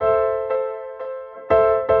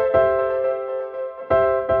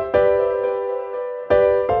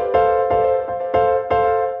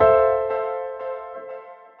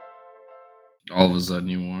a sudden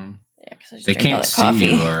you warm. Yeah, because I just They drank all can't that see coffee.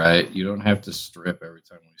 you, all right? You don't have to strip every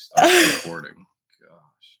time we start recording.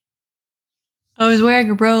 Gosh. I was wearing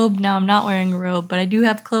a robe. Now I'm not wearing a robe, but I do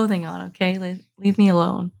have clothing on, okay? Leave me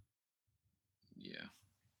alone. Yeah.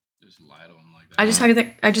 Just lie to them like that.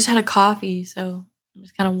 I just had a coffee, so I'm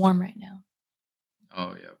just kind of warm right now.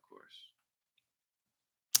 Oh, yeah, of course.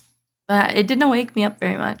 But it didn't wake me up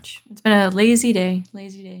very much. It's been a lazy day.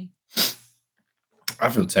 I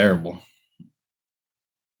feel terrible.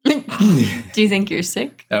 Do you think you're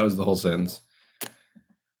sick? That was the whole sentence.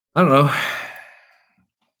 I don't know.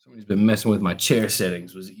 Somebody's been messing with my chair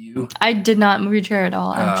settings. Was it you? I did not move your chair at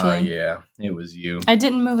all, actually. Yeah, it was you. I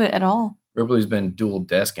didn't move it at all. Ripley's been dual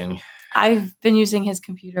desking. I've been using his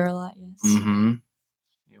computer a lot, yes. Mm-hmm.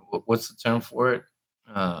 What's the term for it?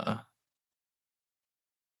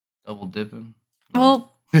 Double dipping?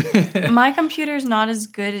 Well, my computer's not as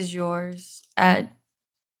good as yours at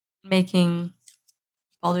making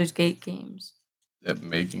Baldur's Gate games. At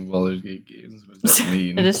making Baldur's Gate games? What does that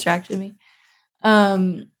mean? It distracted me.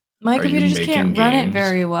 My computer just can't run it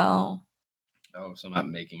very well. Oh, so I'm not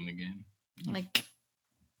making the game. Like,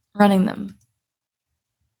 running them.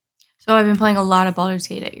 So I've been playing a lot of Baldur's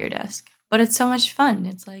Gate at your desk. But it's so much fun.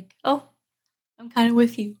 It's like, oh, I'm kind of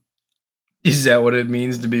with you. Is that what it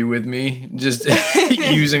means to be with me? Just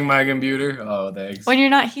using my computer? Oh, thanks. When you're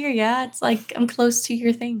not here, yeah, it's like I'm close to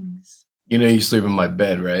your things. You know you sleep in my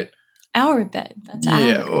bed, right? Our bed. That's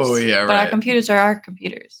ours. Oh, yeah, right. But our computers are our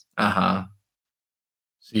computers. Uh-huh.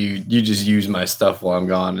 So you just use my stuff while I'm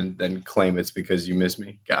gone and then claim it's because you miss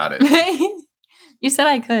me? Got it. You said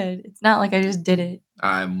I could. It's not like I just did it.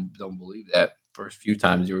 I don't believe that. First few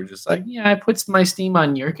times you were just like, yeah, I put my Steam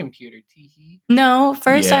on your computer. Tee-hee. No,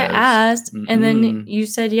 first I asked, and then you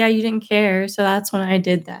said, yeah, you didn't care, so that's when I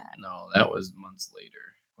did that. No, that was months later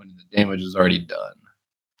when the damage was already done.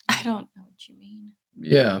 I don't know what you mean.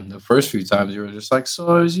 Yeah, the first few times you were just like, so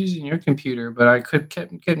I was using your computer, but I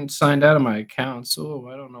kept signed out of my account, so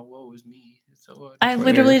I don't know what was me. So I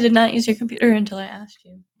literally did not use your computer until I asked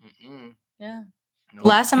you. Mm-mm. Yeah. Nope,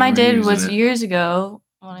 Last time I did was years ago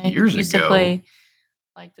when I used to play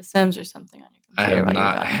like The Sims or something on your computer. I have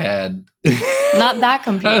not had... Not that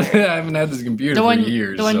computer. I haven't had this computer for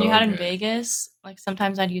years. The one you had in Vegas, like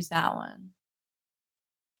sometimes I'd use that one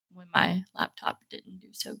when my laptop didn't do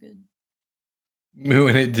so good.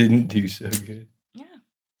 When it didn't do so good. Yeah.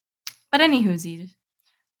 But anywho's,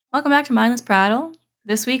 welcome back to Mindless Prattle.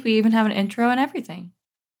 This week we even have an intro and everything.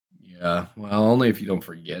 Yeah, well, only if you don't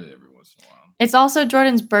forget it every once in a while. It's also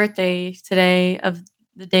Jordan's birthday today of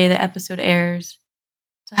the day the episode airs.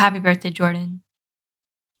 So happy birthday, Jordan.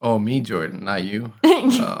 Oh, me, Jordan, not you.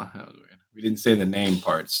 Oh, that was weird. We didn't say the name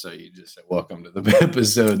parts, so you just said welcome to the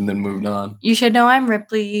episode and then moved on. You should know I'm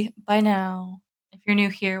Ripley by now. If you're new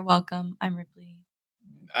here, welcome. I'm Ripley.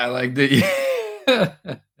 I like that.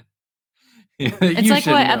 It's like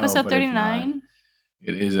what, episode 39?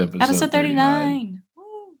 It is episode 39.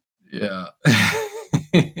 Woo. Yeah.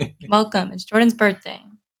 Welcome. It's Jordan's birthday.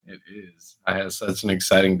 It is. I had such an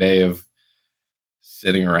exciting day of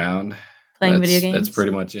sitting around. Playing video games? That's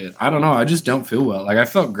pretty much it. I don't know. I just don't feel well. Like, I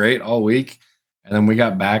felt great all week. And then we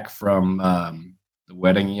got back from the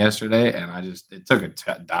wedding yesterday, and it took a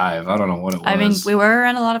dive. I don't know what it was. I mean, we were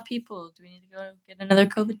around a lot of people. Do we need to go get another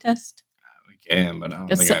COVID test? We can, but I don't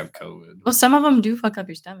think I have COVID. Well, some of them do fuck up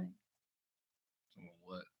your stomach.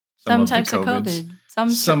 What? Some types of COVID.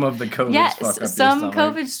 Some of the COVID. Yes, fuck up your some stomach.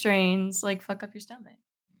 COVID strains like fuck up your stomach.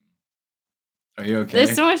 Are you okay?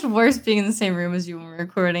 It's so much worse being in the same room as you when we're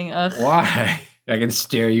recording. Ugh. Why? I can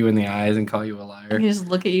stare you in the eyes and call you a liar. I can just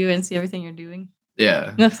look at you and see everything you're doing.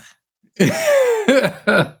 Yeah.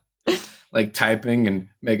 Like typing and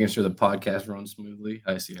making sure the podcast runs smoothly.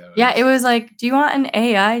 I see how it is. It was like, do you want an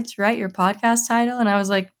AI to write your podcast title? And I was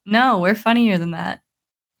like, no, we're funnier than that.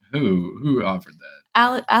 Who offered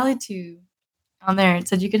that? Ali2 on there. It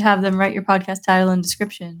said you could have them write your podcast title and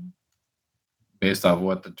description. Based off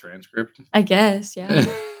what, the transcript? I guess, yeah.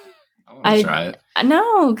 I want to try it.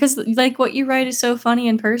 No, because like what you write is so funny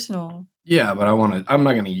and personal. Yeah, but I'm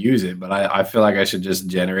not going to use it, but I feel like I should just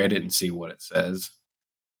generate it and see what it says.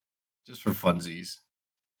 Just for funsies.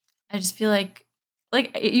 I just feel like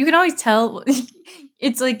you can always tell.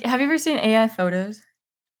 It's like, have you ever seen AI photos?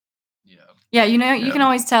 Yeah, you can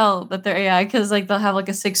always tell that they're AI because like they'll have like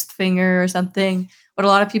a sixth finger or something. But a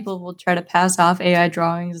lot of people will try to pass off AI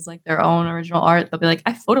drawings as like their own original art. They'll be like,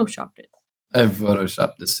 I photoshopped it. I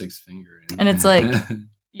photoshopped the sixth finger in. And it's like,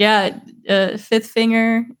 fifth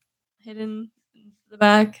finger hidden in the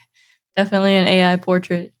back. Definitely an AI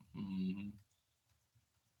portrait. Mm-hmm.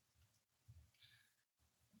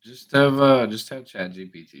 Just have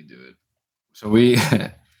ChatGPT do it. So we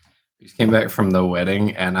just came back from the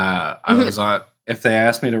wedding, and I was on. If they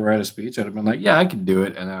asked me to write a speech, I'd have been like, "Yeah, I can do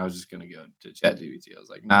it," and then I was just gonna go to ChatGPT. I was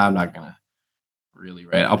like, "Nah, I'm not gonna really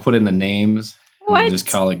write. I'll put in the names and then just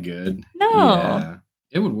What? call it good." No. Yeah,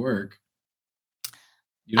 it would work.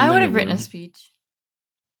 You don't I would think have it written a would? speech.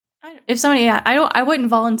 If somebody, I wouldn't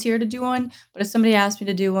volunteer to do one, but if somebody asked me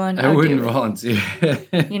to do one, I I would wouldn't do it. volunteer.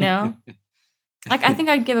 You know, like I think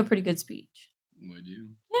I'd give a pretty good speech. Would you?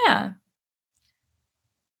 Yeah.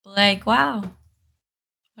 Like, wow,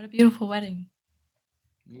 what a beautiful wedding.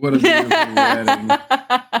 What a beautiful wedding.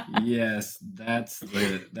 Yes, that's how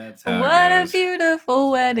it What a goes.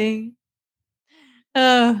 beautiful wedding.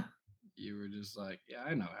 You were just like, yeah,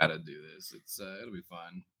 I know how to do this. It'll be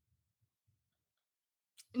fun.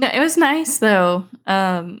 No, it was nice though.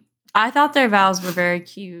 I thought their vows were very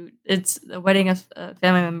cute. It's the wedding of a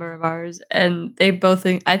family member of ours, and they both.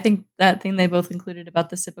 I think that thing they both included about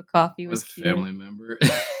the sip of coffee was With cute. family member.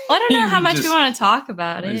 Well, I don't know how much we want to talk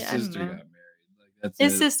about My it. I don't sister know. got married. Like that's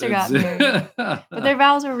His it. sister That's got married, but their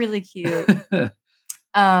vows were really cute. Like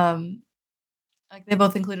they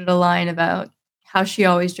both included a line about how she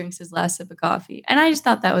always drinks his last sip of coffee, and I just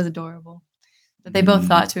thought that was adorable that they both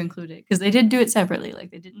thought to include it because they did do it separately. Like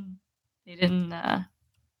they didn't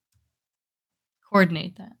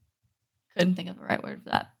coordinate that. Couldn't think of the right word for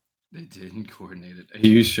that. They didn't coordinate it. Are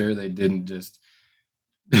you sure they didn't just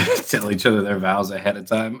tell each other their vows ahead of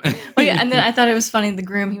time? Oh yeah, and then I thought it was funny. The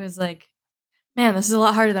groom, he was like, "Man, this is a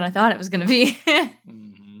lot harder than I thought it was going to be."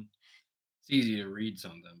 Mm-hmm. It's easy to read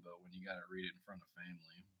something, but when you got to read it in front of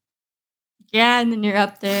family. Yeah, and then you're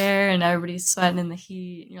up there and everybody's sweating in the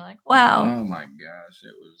heat, and you're like, "Wow." Oh my gosh,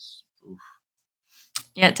 it was. Oof.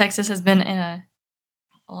 Yeah, Texas has been in a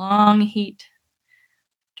long heat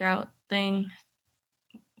drought thing.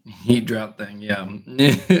 Heat drought thing, yeah. We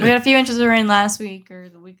had a few inches of rain last week or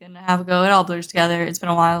the week and a half ago. It all blurs together. It's been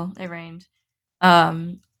a while. It rained.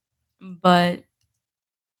 But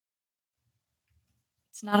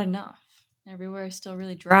it's not enough. Everywhere is still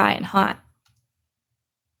really dry and hot.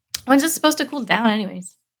 When's it supposed to cool down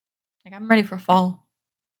anyways? Like I'm ready for fall.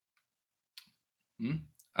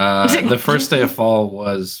 The first day of fall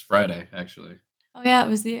was Friday, actually. Oh yeah, it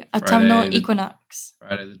was the autumnal equinox.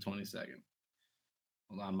 Friday the 22nd.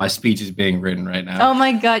 Hold on, my speech is being written right now. Oh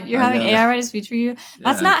my god, you're having AI write a speech for you?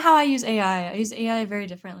 That's not how I use AI. I use AI very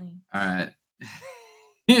differently. All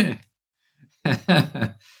right.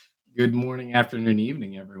 Good morning, afternoon,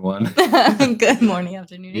 evening, everyone. Good morning,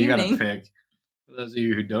 afternoon, you evening. You gotta pick. For those of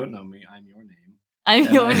you who don't know me, I'm your name.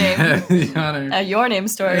 I'm your name. Your name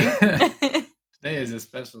story. Today is a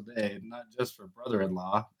special day, not just for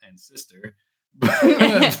brother-in-law and sister,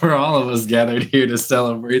 but for all of us gathered here to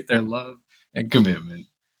celebrate their love and commitment.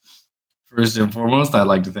 First and foremost, I'd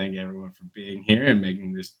like to thank everyone for being here and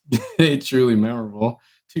making this day truly memorable.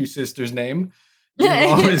 Two sisters' name. You've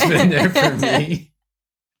always been there for me.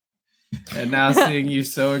 And now seeing you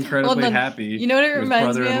so incredibly happy, you know what it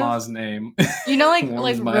reminds me of? Brother-in-law's name. You know, like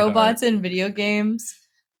robots in video games,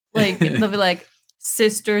 like they'll be like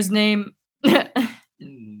sister's name. I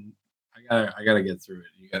gotta get through it.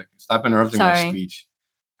 You gotta stop interrupting my speech.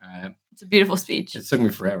 All right. It's a beautiful speech. It took me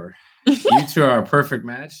forever. You two are a perfect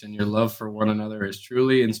match, and your love for one another is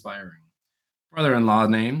truly inspiring. Brother-in-law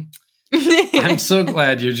name. I'm so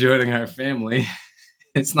glad you're joining our family.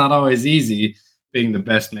 It's not always easy being the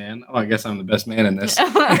best man. Oh, I guess I'm the best man in this.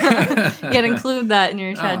 You gotta include that in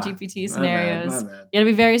your ChatGPT scenarios. You gotta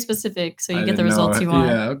be very specific so you get the results you want.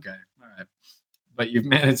 Yeah, okay. All right. But you've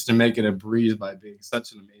managed to make it a breeze by being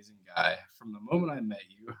such an amazing guy. From the moment I met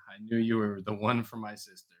you, I knew you were the one for my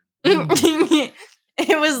sister.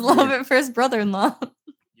 It was love at first, brother-in-law.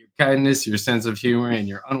 Your kindness, your sense of humor, and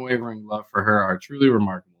your unwavering love for her are truly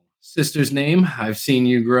remarkable. Sister's name, I've seen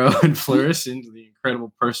you grow and flourish into the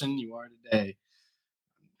incredible person you are today.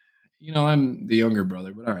 You know, I'm the younger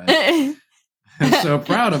brother, but all right. I'm so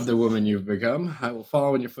proud of the woman you've become. I will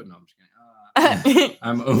follow in your footnote.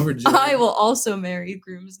 I'm overjoyed. I will also marry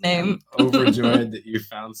groom's name. I'm overjoyed that you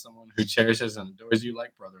found someone who cherishes and adores you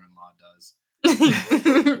like brother-in-law does.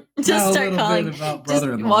 Just start calling. About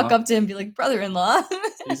brother-in-law. Just walk up to him and be like, brother-in-law.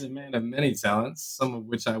 He's a man of many talents, some of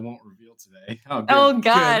which I won't reveal today. Oh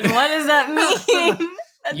God, what does that mean?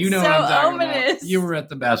 That's you know so what I'm talking ominous. About. You were at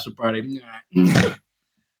the bachelor party.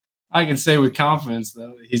 I can say with confidence,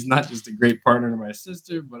 though, that he's not just a great partner to my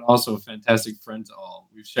sister, but also a fantastic friend to all.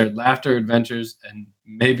 We've shared laughter, adventures, and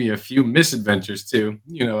maybe a few misadventures, too.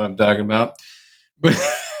 You know what I'm talking about.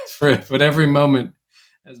 But every moment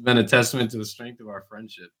has been a testament to the strength of our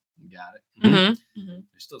friendship. You got it. Mm-hmm.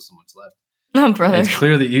 There's still so much left. Oh, brother. It's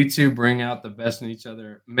clear that you two bring out the best in each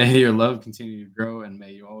other. May your love continue to grow, and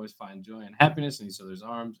may you always find joy and happiness in each other's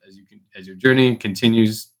arms as your journey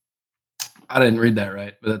continues. I didn't read that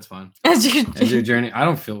right, but that's fine. As your journey, I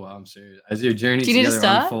don't feel well. I'm serious. As your journey together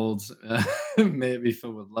unfolds, may it be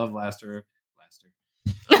filled with love, laughter,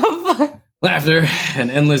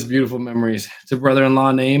 and endless beautiful memories. To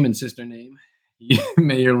brother-in-law name and sister name,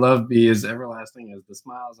 may your love be as everlasting as the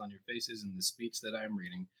smiles on your faces and the speech that I am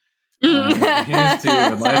reading. Here's to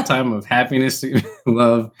a lifetime of happiness,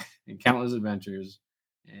 love, and countless adventures.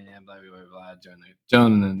 And blah blah blah.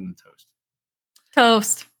 Joan and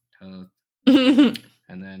toast. And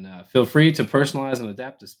then feel free to personalize and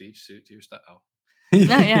adapt the speech suit to your style.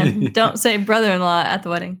 Don't say brother-in-law at the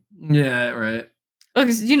wedding. Yeah, right.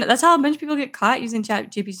 Because that's how a bunch of people get caught using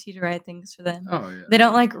ChatGPT to write things for them. Oh yeah. They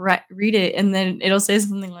don't like read it, and then it'll say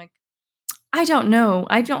something like, "I don't know.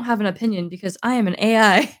 I don't have an opinion because I am an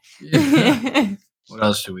AI." Yeah. What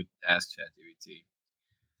else should we ask ChatGPT?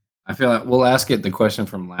 I feel like we'll ask it the question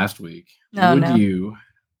from last week. Would you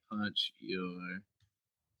punch your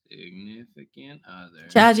significant other?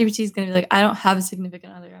 ChatGPT is gonna be like, "I don't have a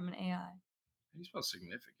significant other. I'm an AI." How do you spell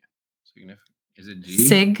significant? Significant. Is it G?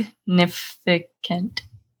 Significant.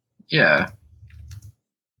 Yeah.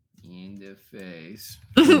 In the face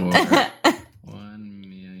for $1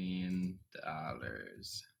 million.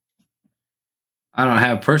 I don't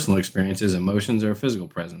have personal experiences, emotions, or physical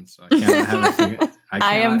presence. So I cannot have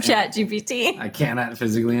I am ChatGPT. I cannot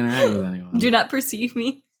physically interact with anyone. Do not perceive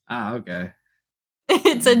me. Ah, okay.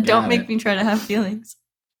 It said, "Don't make me try to have feelings."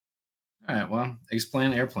 All right, well,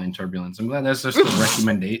 explain airplane turbulence. I'm glad that's just the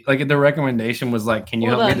recommendation. Like the recommendation was like, "Can you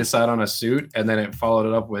help me decide on a suit?" And then it followed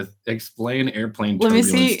it up with, "Explain airplane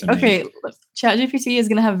turbulence." Let me see. Okay, ChatGPT is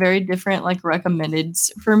gonna have very different like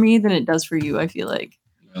recommendeds for me than it does for you. I feel like.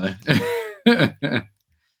 Really?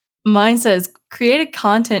 Mine says, "Create a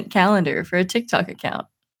content calendar for a TikTok account.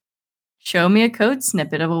 Show me a code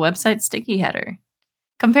snippet of a website sticky header.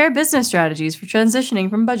 Compare business strategies for transitioning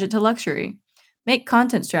from budget to luxury. Make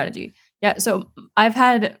content strategy." Yeah, so I've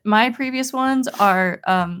had my previous ones are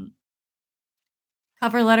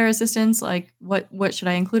cover letter assistance. Like, what should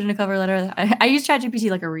I include in a cover letter? I use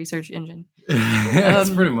ChatGPT like a research engine.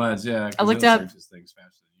 That's pretty much, yeah. I looked up things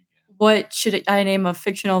faster than you can. What should I name a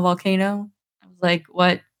fictional volcano? I was like,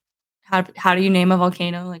 how do you name a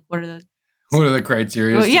volcano? Like, what are the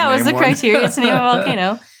criteria? Well, yeah, what's the criteria to name a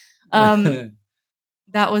volcano?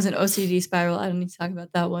 That was an OCD spiral. I don't need to talk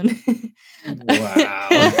about that one. Wow.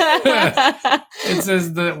 It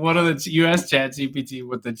says that you asked ChatGPT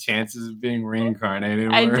what the chances of being reincarnated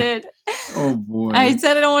were. I did. Oh boy. I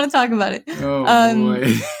said I don't want to talk about it. Oh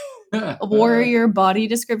boy. Warrior body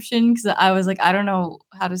description, because I was like, I don't know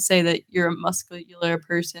how to say that you're a muscular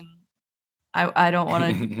person. I don't want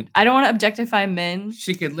to. I don't want to objectify men.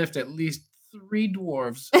 She could lift at least 3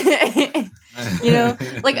 dwarves.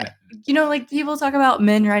 Like people talk about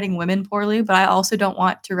men writing women poorly, but I also don't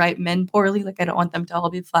want to write men poorly. Like I don't want them to all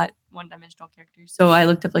be flat, one-dimensional characters. So I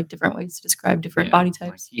looked up like different ways to describe different body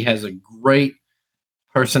types. Like he has a great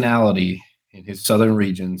personality in his southern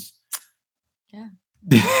regions. Yeah.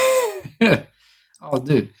 Oh,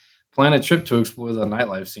 dude. Plan a trip to explore the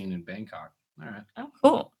nightlife scene in Bangkok. All right. Oh,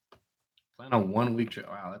 cool. Plan a 1-week trip.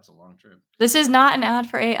 Wow, that's a long trip. This is not an ad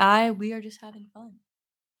for AI. We are just having fun.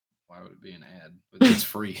 Why would it be an ad? But it's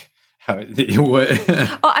free. What?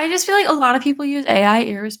 Oh, I just feel like a lot of people use AI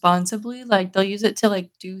irresponsibly. Like they'll use it to like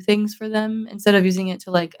do things for them instead of using it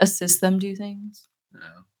to like assist them do things. No.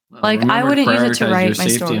 Well, like I wouldn't use it to write my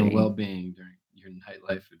story. Safety and well-being during your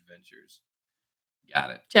nightlife adventures. Got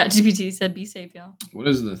it. ChatGPT said, "Be safe, y'all." What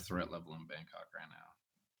is the threat level in Bangkok right now?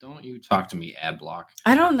 Don't you talk to me, ad block.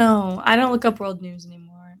 I don't know. I don't look up world news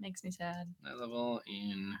anymore. It makes me sad. Threat level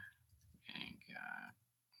in Bangkok.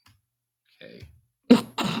 Okay.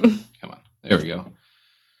 Come on. There we go.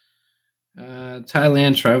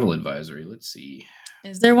 Thailand travel advisory. Let's see.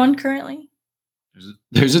 Is there one currently?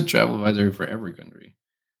 There's a travel advisory for every country.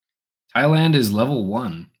 Thailand is level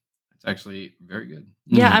 1. It's actually very good.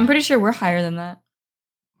 Yeah, I'm pretty sure we're higher than that.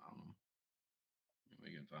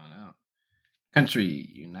 We can find out. Country: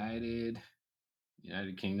 United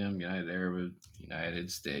Kingdom, United Arab, United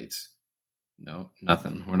States. No,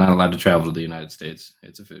 nothing. We're not allowed to travel to the United States.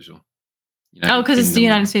 It's official. Because it's the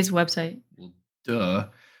United States website. Well, duh.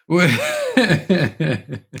 But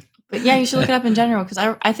yeah, you should look it up in general, because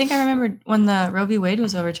I think I remember when the Roe v. Wade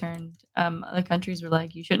was overturned, other countries were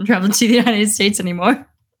like, you shouldn't travel to the United States anymore.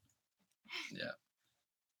 Yeah.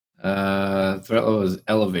 Threat level is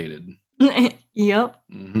elevated. Yep.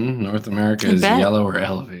 North America is yellow or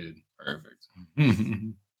elevated. Perfect.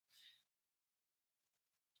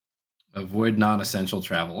 Avoid non-essential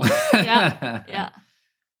travel. Yeah.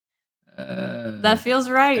 That feels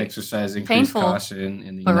right. Exercise increased Painful, caution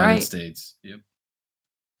in the but United right. States. Yep.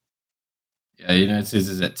 Yeah, United States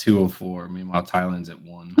is at 204. Meanwhile, Thailand's at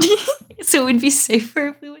 1. So we'd be safer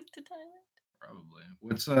if we went to Thailand. Probably.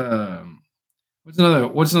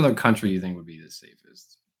 What's another country you think would be the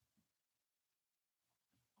safest?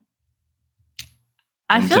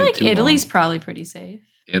 I feel like Italy's probably pretty safe.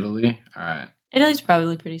 Italy? All right. Italy's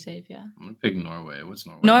probably pretty safe, yeah. I'm going to pick Norway. What's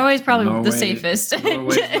Norway? Norway's probably the safest.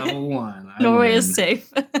 Norway's level 1. Norway is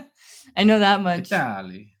safe. I know that much.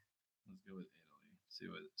 Italy. Let's go with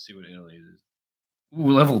Italy. See what Italy is.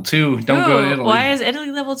 Ooh, level 2. Don't go to Italy. Why is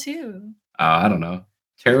Italy level 2? I don't know.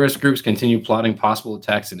 Terrorist groups continue plotting possible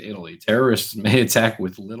attacks in Italy. Terrorists may attack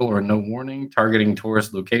with little or no warning, targeting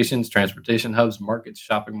tourist locations, transportation hubs, markets,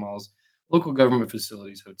 shopping malls, local government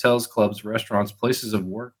facilities, hotels, clubs, restaurants, places of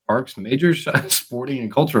work, parks, major sporting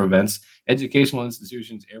and cultural events, educational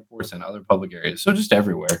institutions, airports, and other public areas. So just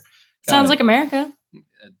everywhere. Sounds like America.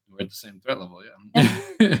 We're at the same threat level, yeah.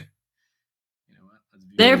 You know what?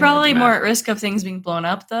 They're probably more at risk of things being blown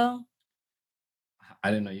up, though.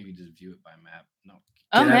 I didn't know you could just view it by map. No.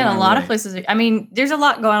 Oh man, a lot of places. I mean, there's a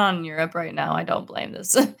lot going on in Europe right now. I don't blame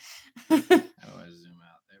this. How do I zoom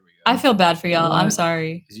out? There we go. I feel bad for y'all. I'm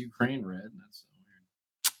sorry. Is Ukraine red? That's so weird.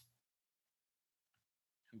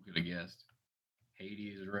 Who could have guessed? Haiti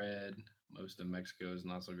is red. Most of Mexico is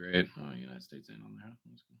not so great. Oh, United States ain't on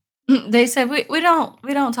there. They said we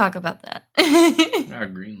don't talk about that.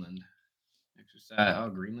 Greenland. Exercise. Oh,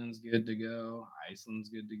 Greenland's good to go. Iceland's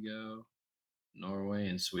good to go. Norway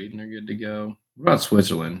and Sweden are good to go. What about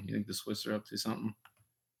Switzerland? You think the Swiss are up to something?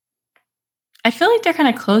 I feel like they're kind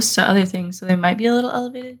of close to other things, so they might be a little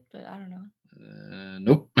elevated, but I don't know.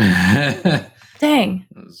 Nope. Dang.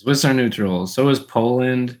 Swiss are neutral. So is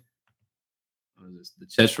Poland. The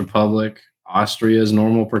Czech Republic. Austria's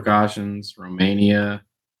normal precautions. Romania.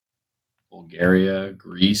 Bulgaria.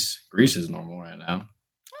 Greece. Greece is normal right now.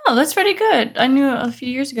 Oh, that's pretty good. I knew a few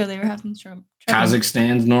years ago they were having trouble.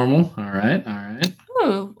 Kazakhstan's normal. All right.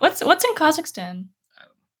 Ooh, what's in Kazakhstan?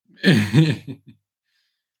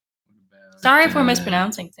 Sorry if we're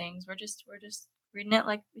mispronouncing things. We're just reading it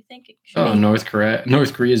like we think it should be.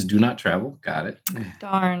 North Korea's do not travel. Got it.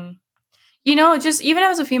 Darn. You know, just even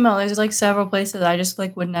as a female, there's like several places I just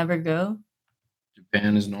like would never go.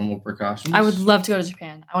 Japan is normal precautions. I would love to go to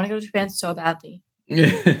Japan. I want to go to Japan so badly.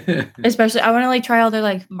 Especially, I want to like try all their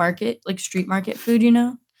like street market food, you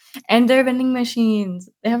know, and their vending machines.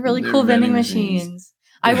 They have really cool vending machines.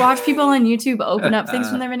 I watch people on YouTube open up things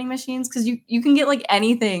from their vending machines because you can get like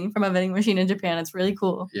anything from a vending machine in Japan. It's really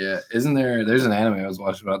cool. Yeah, there's an anime I was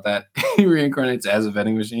watching about that. He reincarnates as a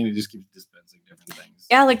vending machine. He just keeps dispensing different things.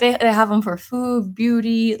 Yeah, like they have them for food,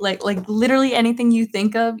 beauty, like literally anything you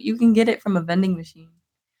think of, you can get it from a vending machine.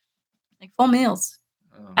 Like full meals.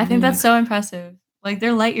 Oh, I think that's so impressive. Like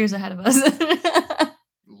they're light years ahead of us.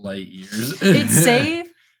 Light years. It's safe.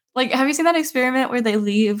 Like, have you seen that experiment where they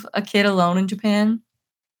leave a kid alone in Japan?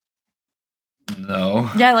 No.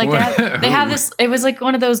 Yeah, like they have this. It was like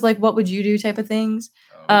one of those like what would you do type of things.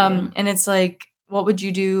 And it's like what would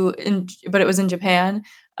you do but it was in Japan.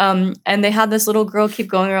 And they had this little girl keep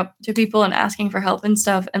going up to people and asking for help and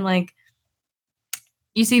stuff. And like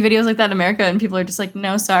you see videos like that in America and people are just like,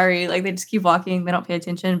 no, sorry. Like they just keep walking. They don't pay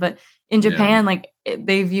attention. But in Japan, like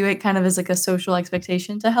they view it kind of as like a social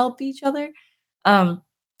expectation to help each other.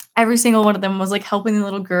 Every single one of them was like helping the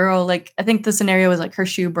little girl. Like I think the scenario was like her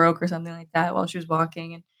shoe broke or something like that while she was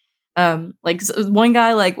walking. And like one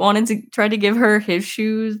guy like wanted to try to give her his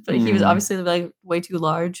shoes, but he was obviously like way too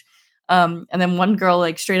large. And then one girl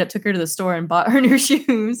like straight up took her to the store and bought her new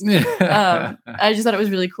shoes. I just thought it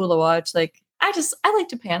was really cool to watch. Like I like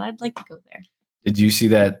Japan. I'd like to go there. Did you see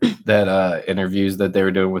that interviews that they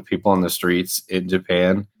were doing with people on the streets in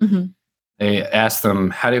Japan? Mm-hmm. They asked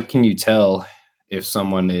them, can you tell if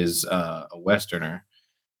someone is a Westerner?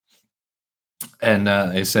 And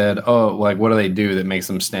they said, oh, like, what do they do that makes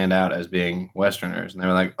them stand out as being Westerners? And they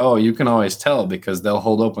were like, oh, you can always tell because they'll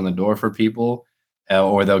hold open the door for people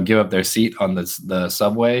or they'll give up their seat on the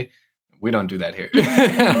subway. We don't do that here.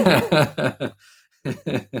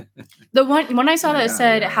 The one I saw that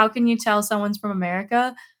said, how can you tell someone's from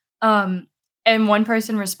America? And one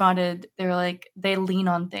person responded, they were like, they lean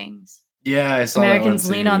on things. Yeah, I saw Americans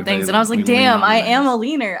lean on things. And I was like, damn, I am a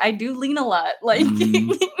leaner. I do lean a lot. Like,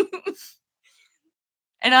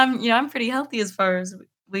 and I'm pretty healthy as far as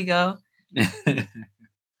we go. You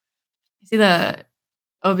see the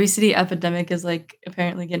obesity epidemic is like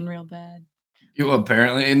apparently getting real bad.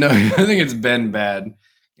 Apparently, no, I think it's been bad.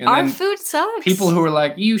 And Our then food sucks. people who are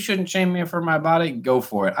like, you shouldn't shame me for my body, go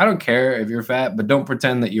for it. I don't care if you're fat, but don't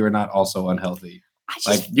pretend that you are not also unhealthy.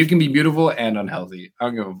 Like, you can be beautiful and unhealthy. I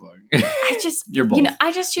don't give a fuck. You're both.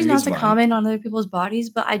 I just choose not to comment on other people's bodies,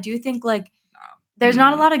 but I do think like there's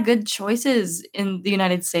not a lot of good choices in the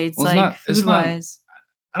United States, Well, like food wise.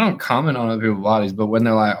 I don't comment on other people's bodies, but when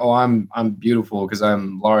they're like, "Oh, I'm beautiful because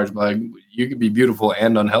I'm large," but like, you can be beautiful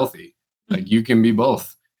and unhealthy. Like, you can be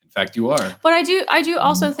both. In fact, you are. But I do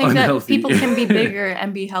also think that people can be bigger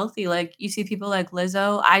and be healthy. Like you see people like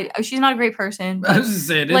Lizzo. She's not a great person, but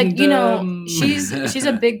like she's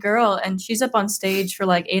a big girl and she's up on stage for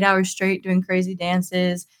like 8 hours straight doing crazy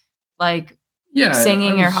dances, like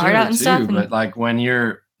singing her heart out and stuff. But like when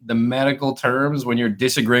you're the medical terms, when you're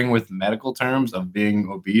disagreeing with medical terms of being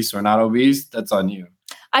obese or not obese, that's on you.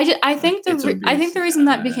 I think the reason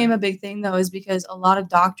that became a big thing though is because a lot of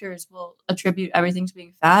doctors will attribute everything to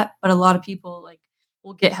being fat, but a lot of people like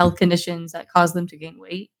will get health conditions that cause them to gain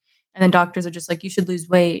weight, and then doctors are just like, you should lose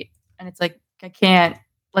weight, and it's like I can't.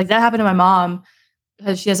 Like that happened to my mom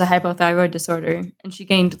because she has a hypothyroid disorder, and she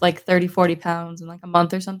gained like 30-40 pounds in like a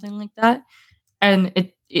month or something like that, and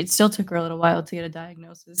it still took her a little while to get a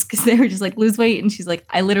diagnosis because they were just like, lose weight, and she's like,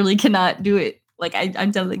 I literally cannot do it. Like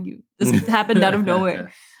I'm telling you, this happened out of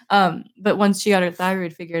nowhere. But once she got her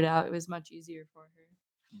thyroid figured out, it was much easier for her.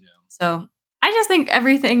 Yeah. So I just think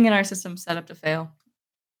everything in our system's set up to fail.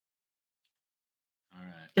 All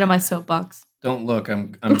right. Get on my soapbox. Don't look.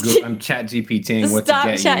 I'm chat GPTing what to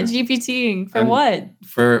get you. Stop chat GPTing for what?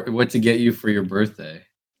 For what to get you for your birthday.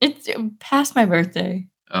 It's past my birthday.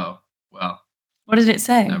 Oh, well. What did it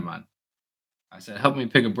say? Never mind. I said, help me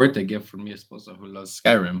pick a birthday gift for mi esposa who loves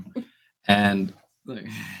Skyrim. And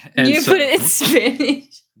you put it in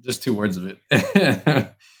Spanish. Just 2 words of it.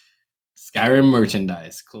 Skyrim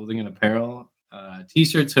merchandise, clothing and apparel,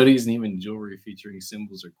 t-shirts, hoodies, and even jewelry featuring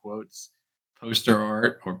symbols or quotes, poster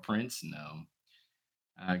art or prints.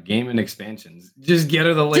 No. Game and expansions. Just get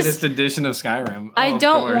her the latest edition of Skyrim. I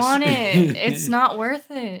don't want it. It's not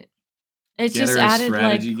worth it. It's just added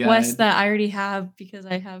like quests that I already have because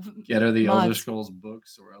I have. Get her the Elder Scrolls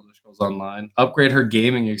books or Elder Scrolls Online. Upgrade her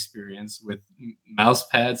gaming experience with mouse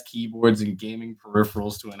pads, keyboards, and gaming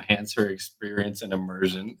peripherals to enhance her experience and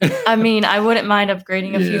immersion. I mean, I wouldn't mind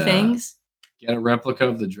upgrading a few things. Get a replica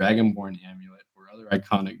of the Dragonborn amulet or other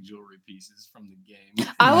iconic jewelry pieces from the game.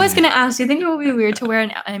 I was gonna ask, do you think it would be weird to wear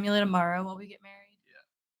an amulet tomorrow while we get married?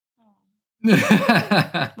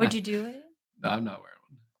 Yeah. Oh. Would you do it? No, I'm not wearing.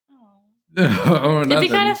 No, it'd be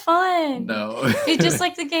kind of fun. No, it's just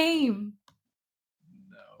like the game.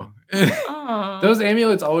 No, those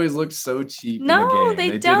amulets always look so cheap. No, in the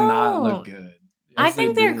game. They don't. Did not look good. Yes, I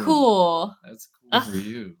think they're cool. That's cool for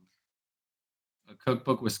you. A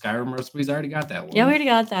cookbook with Skyrim recipes. I already got that one. Yeah, we already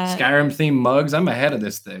got that. Skyrim themed mugs. I'm ahead of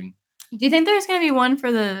this thing. Do you think there's gonna be one for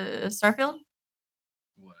the Starfield?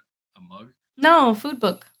 What? A mug? No, food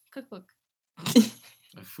book, cookbook.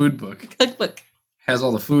 A food book. Cookbook. Has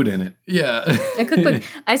all the food in it. Yeah. A cookbook.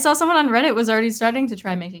 I saw someone on Reddit was already starting to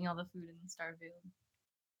try making all the food in Starfield.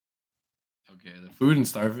 Okay, the food in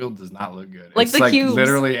Starfield does not look good. Like it's the cubes.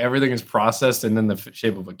 Literally everything is processed and in the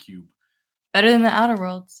shape of a cube. Better than the Outer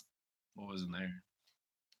Worlds. What was in there?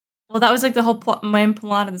 Well, that was like the whole main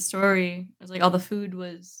plot of the story. It was like all the food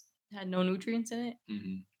had no nutrients in it.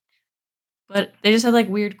 Mm-hmm. But they just had like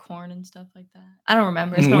weird corn and stuff like that. I don't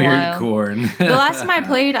remember. It's been a while. Weird corn. The last time I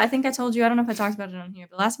played, I think I told you, I don't know if I talked about it on here,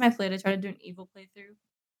 but last time I played, I tried to do an evil playthrough.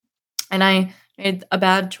 And I made a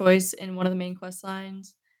bad choice in one of the main quest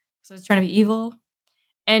lines. So I was trying to be evil.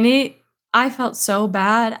 And I felt so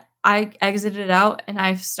bad. I exited it out and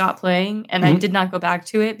I stopped playing. And I did not go back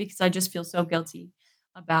to it because I just feel so guilty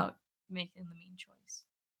about making the mean choice.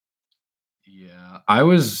 Yeah.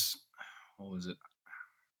 What was it?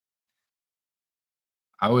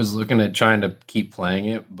 I was looking at trying to keep playing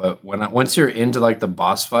it, but once you're into like the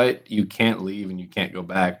boss fight, you can't leave and you can't go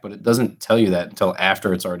back. But it doesn't tell you that until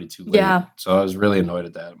after it's already too late. Yeah. So I was really annoyed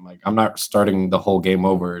at that. I'm like, I'm not starting the whole game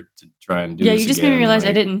over to try and do this. Yeah, you just made me realize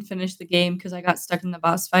I didn't finish the game because I got stuck in the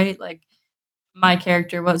boss fight. Like my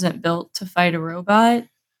character wasn't built to fight a robot.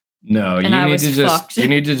 No, you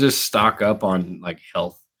need to just stock up on like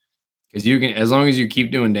health. Because you can, as long as you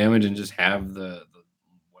keep doing damage and just have the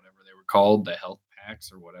whatever they were called, the health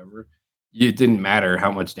packs or whatever, it didn't matter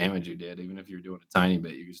how much damage you did. Even if you're doing a tiny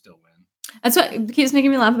bit, you could still win. That's what keeps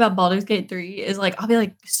making me laugh about Baldur's Gate 3 is like, I'll be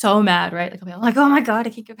like so mad, right? Like I'll be like, oh my God, I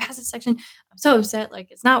can't get past this section. I'm so upset.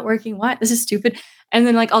 Like it's not working. What? This is stupid. And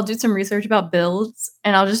then like I'll do some research about builds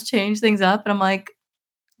and I'll just change things up. And I'm like,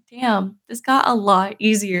 damn, this got a lot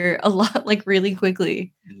easier, a lot like really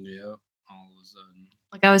quickly. Yeah, all of a sudden.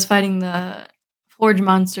 Like I was fighting the Forge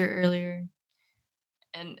Monster earlier.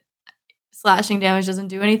 And slashing damage doesn't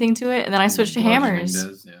do anything to it. And then I switched to hammers.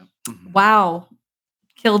 Does, yeah. Wow.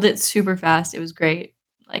 Killed it super fast. It was great.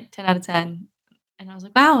 Like 10 out of 10. And I was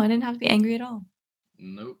like, wow, I didn't have to be angry at all.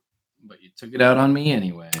 Nope. But you took it out on me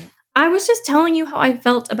anyway. I was just telling you how I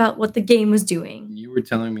felt about what the game was doing. You were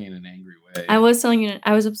telling me in an angry way. I was telling you,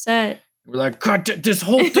 I was upset. We're like, cut this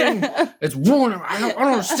whole thing. It's ruining him. I don't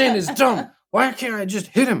understand. It's dumb. Why can't I just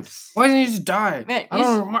hit him? Why didn't he just die? Man,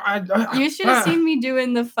 you should have seen me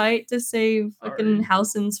doing the fight to save fucking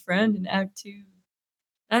Halsin's friend in Act 2.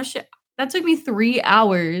 That took me 3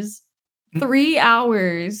 hours. 3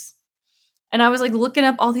 hours. And I was like looking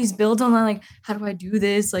up all these builds online, like, how do I do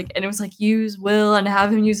this? Like, and it was like use will and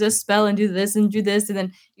have him use this spell and do this, and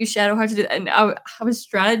then use Shadowheart to do that. And I was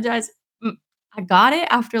strategizing. I got it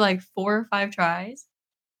after like 4 or 5 tries.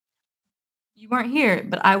 You weren't here,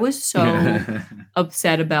 but I was so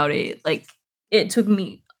upset about it. Like, it took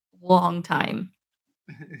me a long time.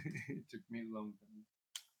 It took me a long time.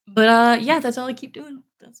 But yeah, that's all I keep doing.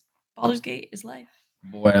 That's Baldur's Gate is life.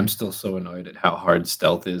 Boy, I'm still so annoyed at how hard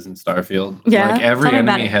stealth is in Starfield. Yeah, like every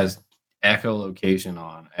enemy has echolocation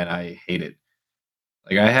on, and I hate it.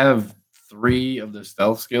 Like I have 3 of the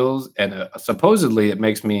stealth skills, and supposedly it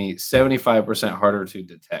makes me 75% harder to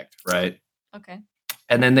detect, right? Okay.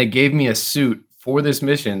 And then they gave me a suit for this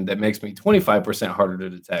mission that makes me 25% harder to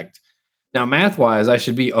detect. Now, math-wise, I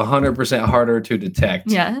should be 100% harder to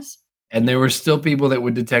detect. Yes. And there were still people that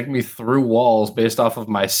would detect me through walls based off of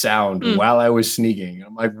my sound while I was sneaking.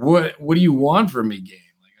 I'm like, what do you want from me, game?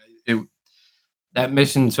 Like, that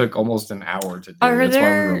mission took almost an hour to do. That's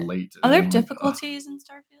why we were late. Are there difficulties in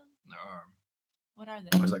Starfield? There are. What are they?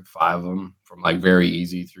 There's like 5 of them, from like very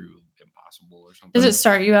easy through impossible or something. Does it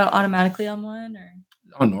start you out automatically on one, or?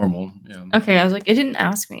 On normal, yeah. Okay, I was like, it didn't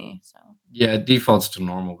ask me, so. Yeah, it defaults to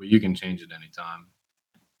normal, but you can change it anytime.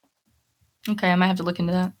 Okay, I might have to look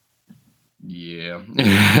into that. Yeah.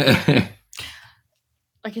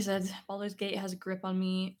 Like I said, Baldur's Gate has a grip on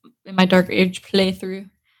me in my Dark Age playthrough.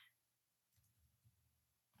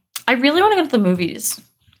 I really want to go to the movies.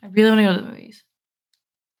 I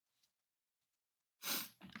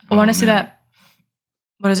want to see that.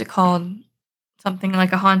 What is it called? Something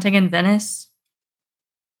like A Haunting in Venice.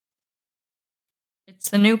 It's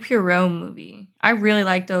the new Poirot movie. I really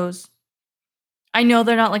like those. I know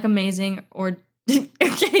they're not like amazing or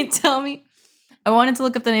okay, tell me. I wanted to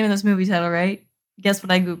look up the name of this movie title, right? Guess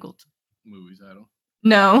what I googled? Movie title?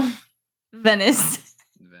 No. Venice.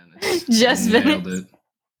 Just Nailed Venice. It.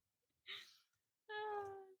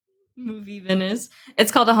 Movie Venice.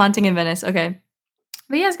 It's called A Haunting in Venice. Okay.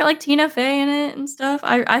 But yeah, it's got like Tina Fey in it and stuff.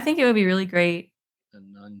 I think it would be really great. The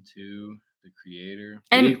Nun 2, The Creator.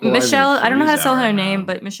 And Michelle, I don't know how to spell her name,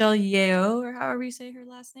 but Michelle Yeoh, or however you say her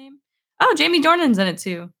last name. Oh, Jamie Dornan's in it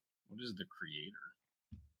too. What is The Creator?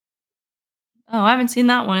 Oh, I haven't seen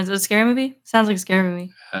that one. Is it a scary movie? Sounds like a scary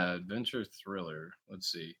movie. Adventure thriller. Let's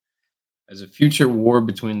see. As a future war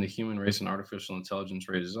between the human race and artificial intelligence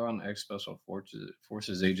rages on, ex-Special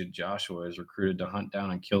Forces agent Joshua is recruited to hunt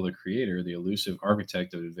down and kill the Creator, the elusive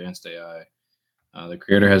architect of advanced AI. The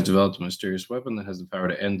Creator has developed a mysterious weapon that has the power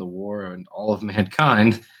to end the war and all of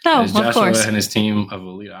mankind. As Joshua and his team of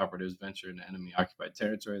elite operatives venture into enemy-occupied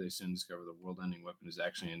territory, they soon discover the world-ending weapon is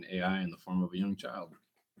actually an AI in the form of a young child.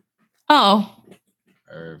 Oh.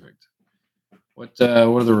 Perfect. What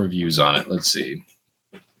are the reviews on it? Let's see.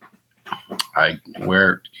 I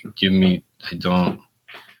don't.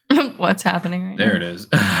 What's happening right now? There it is.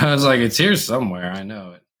 I was like, it's here somewhere. I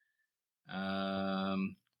know it.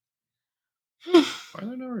 Why are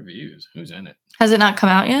there no reviews? Who's in it? Has it not come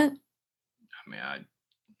out yet? I mean, I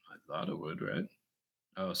thought it would, right?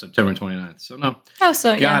 Oh, September 29th. So no. Oh,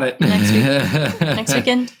 so got it. Next week. Next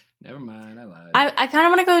weekend. Never mind. I lied. I kind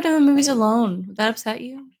of want to go to the movies alone. Would that upset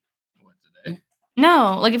you? What, today?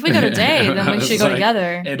 No, like if we go today, then we should go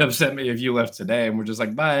together. It'd upset me if you left today and we're just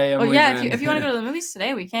like, bye. Oh yeah, if you want to go to the movies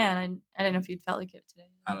today, we can. I didn't know if you'd felt like it today.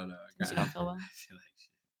 I don't know. You don't feel well. I feel like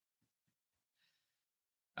shit.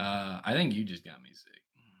 I think you just got me sick.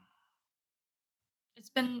 It's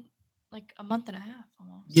been like a month and a half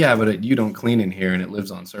almost. Yeah, but you don't clean in here and it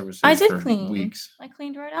lives on services for weeks. I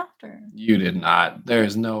cleaned right after. You did not.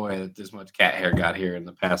 There's no way that this much cat hair got here in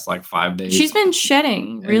the past like 5 days. She's been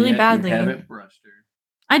shedding really badly. You haven't brushed her.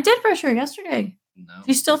 I did brush her yesterday. No.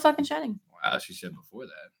 She's still fucking shedding. Wow, she shed before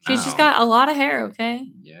that. She's just got a lot of hair, okay?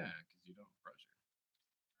 Yeah, because you don't brush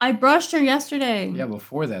her. I brushed her yesterday. Yeah,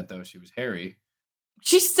 before that though, she was hairy.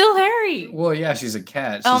 She's still hairy. Well, yeah, she's a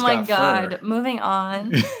cat. Oh my god. Fur. Moving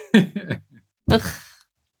on. So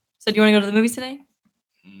do you want to go to the movies today?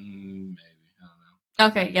 Maybe. I don't know.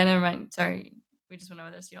 Okay, yeah, never mind. Sorry. We just went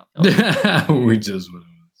over this. You don't feel it. We just went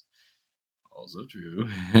over this. Also true.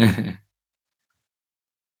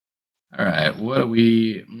 All right. What are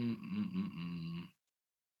we?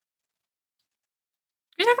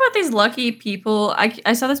 We talk about these lucky people.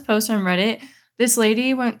 I saw this post on Reddit. This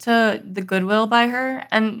lady went to the Goodwill by her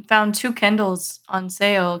and found 2 Kindles on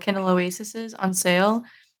sale, Kindle Oasises on sale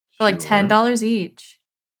for like $10 each.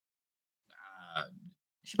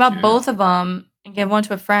 She bought both of them and gave one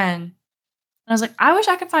to a friend. And I was like, I wish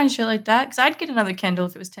I could find shit like that because I'd get another Kindle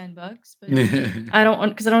if it was $10, but I don't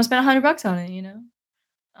want because I don't want to spend $100 on it, you know.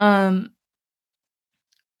 And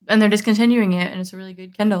they're discontinuing it, and it's a really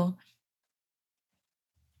good Kindle.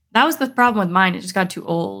 That was the problem with mine; it just got too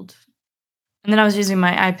old. And then I was using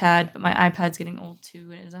my iPad, but my iPad's getting old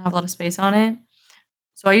too, and it doesn't have a lot of space on it.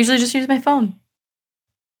 So I usually just use my phone.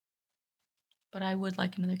 But I would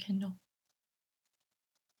like another Kindle.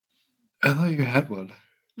 I thought you had one.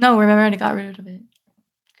 No, remember I got rid of it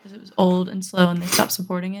because it was old and slow, and they stopped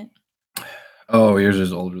supporting it. Oh, yours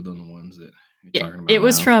is older than the ones that you're talking about. It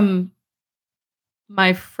was from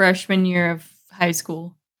my freshman year of high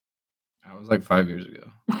school. That was like 5 years ago.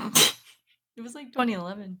 It was like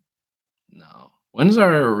 2011. No. When's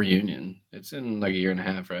our reunion? It's in like a year and a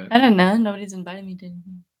half, right? I don't know. Nobody's invited me to.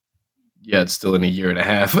 Yeah, it's still in a year and a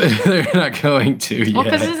half. They're not going to yet. Well,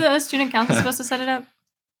 because the student council supposed to set it up.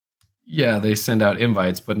 Yeah, they send out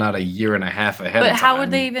invites, but not a year and a half ahead. But how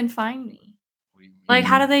would they even find me? Like,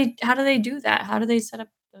 how do they do that? How do they set up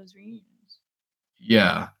those reunions?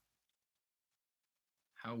 Yeah.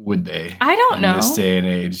 How would they? I don't know. In this day and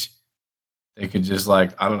age, they could just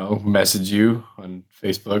like, I don't know, message you on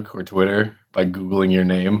Facebook or Twitter by Googling your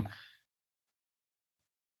name.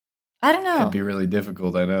 I don't know. It'd be really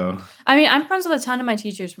difficult, I know. I mean, I'm friends with a ton of my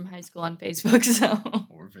teachers from high school on Facebook, so.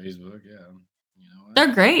 Or Facebook, yeah. You know what?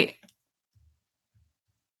 They're great.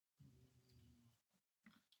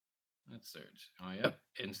 Let's search. Oh, yep.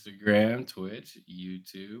 Instagram, Twitch,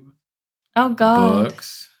 YouTube. Oh, God.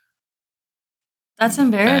 Books. That's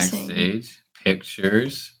embarrassing. Backstage.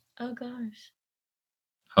 Pictures. Oh, gosh.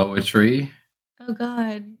 Poetry. Oh,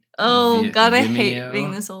 God. Oh, God, I hate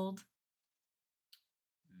being this old.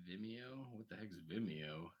 Vimeo? What the heck is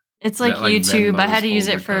Vimeo? It's like YouTube. I had to use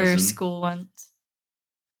it for school once.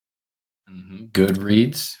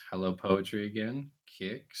 Goodreads. Hello Poetry again.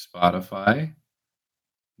 Kick. Spotify.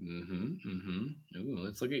 Ooh,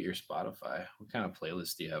 let's look at your Spotify. What kind of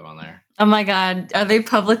playlist do you have on there? Oh my God. Are they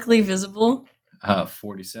publicly visible?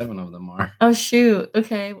 47 of them are. Oh shoot.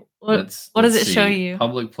 Okay. What does it show you?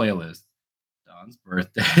 Public playlist. Don's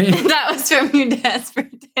birthday. That was from your dad's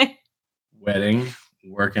birthday. Wedding.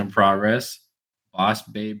 Work in progress. Boss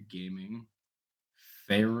Babe Gaming.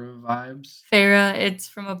 Farah Vibes. Farah, it's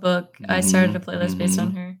from a book. I started a playlist based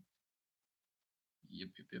on her. Yep.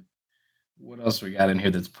 What else we got in here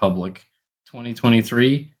that's public?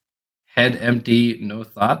 2023. Head Empty, No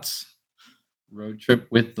Thoughts. Road Trip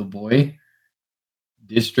with the Boy.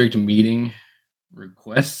 District Meeting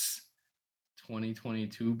Requests.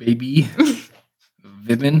 2022, baby.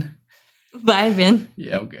 Vibin.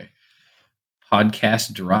 Yeah, okay.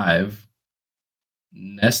 Podcast Drive.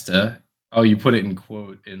 Nesta. Oh, you put it in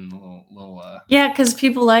quote in the little yeah, because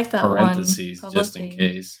people like that parentheses, one. just in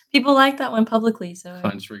case. People like that one publicly. So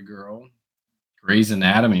Country Girl. Grey's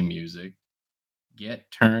Anatomy music. Get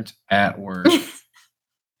Turned at Work.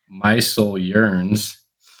 My Soul Yearns.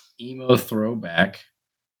 Emo Throwback.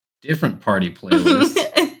 Different Party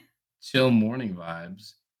Playlist. Chill Morning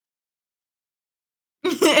Vibes.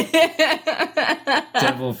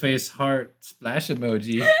 Devil Face Heart Splash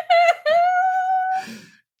Emoji.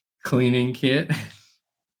 Cleaning Kit.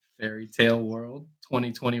 Fairy Tale World.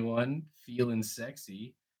 2021. Feeling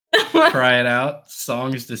Sexy. Cry It Out.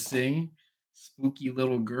 Songs to Sing. Spooky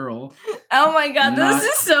Little Girl. Oh my God, this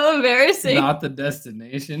is so embarrassing. Not the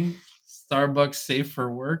Destination. Starbucks Safe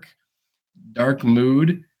for Work. Dark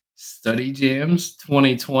Mood. Study Jams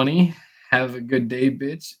 2020. Have a Good Day,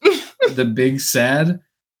 Bitch. The Big Sad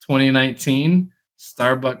 2019.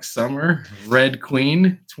 Starbucks Summer. Red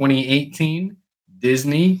Queen 2018.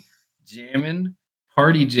 Disney. Jammin'.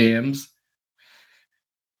 Party Jams.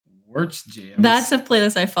 Works Jams. That's a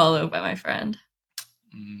playlist I follow by my friend.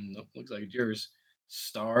 Nope, looks like it's yours.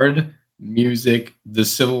 Starred, Music, The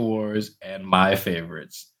Civil Wars, and My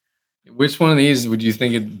Favorites. Which one of these would you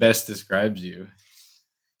think it best describes you?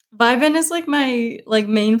 Vibin is like my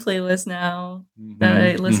main playlist now that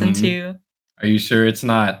I listen to. Are you sure it's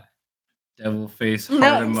not Devil Face Heart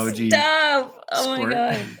Emoji? Stop! Oh my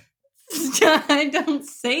God! Stop. I don't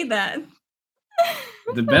say that.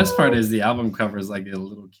 The best part is the album cover is like a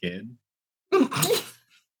little kid. That's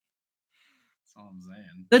all I'm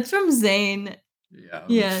saying. That's from Zayn. Yeah.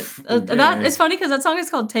 Yeah, Okay. that it's funny because that song is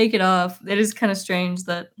called "Take It Off." It is kind of strange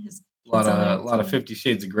that his A lot kids on there of 50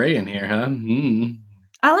 Shades of Grey in here, huh?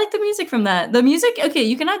 I like the music from that. The music, okay,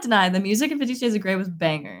 you cannot deny the music in 50 Shades of Grey was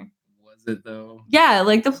banger. Was it though? Yeah,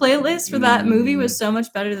 like the playlist for that movie was so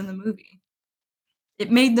much better than the movie.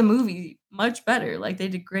 It made the movie much better. Like they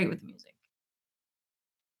did great with the music.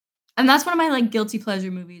 And that's one of my like guilty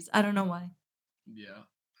pleasure movies. I don't know why. Yeah.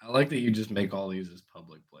 I like that you just make all these as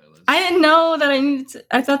public playlists. I didn't know that I needed to.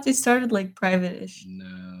 I thought they started like private-ish.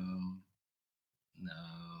 No.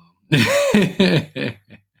 No.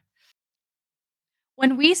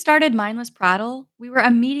 When we started Mindless Prattle, we were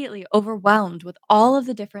immediately overwhelmed with all of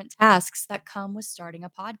the different tasks that come with starting a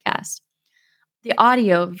podcast. The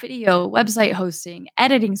audio, video, website hosting,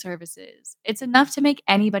 editing services. It's enough to make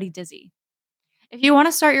anybody dizzy. If you want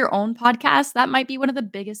to start your own podcast, that might be one of the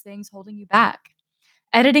biggest things holding you back.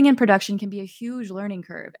 Editing and production can be a huge learning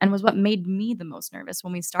curve and was what made me the most nervous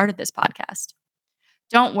when we started this podcast.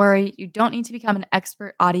 Don't worry, you don't need to become an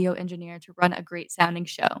expert audio engineer to run a great sounding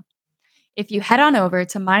show. If you head on over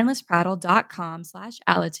to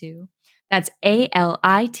mindlessprattle.com/alitu, that's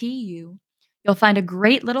ALITU, you'll find a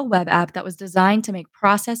great little web app that was designed to make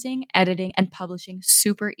processing, editing, and publishing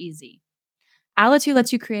super easy. Alitu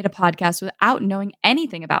lets you create a podcast without knowing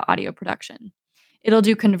anything about audio production. It'll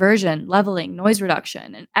do conversion, leveling, noise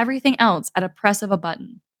reduction, and everything else at a press of a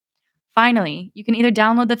button. Finally, you can either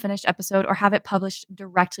download the finished episode or have it published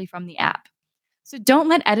directly from the app. So don't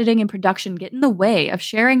let editing and production get in the way of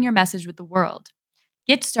sharing your message with the world.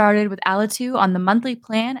 Get started with Alitu on the monthly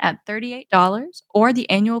plan at $38 or the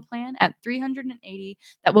annual plan at $380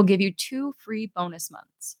 that will give you 2 free bonus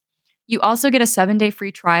months. You also get a 7-day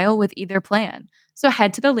free trial with either plan, so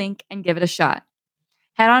head to the link and give it a shot.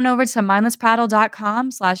 Head on over to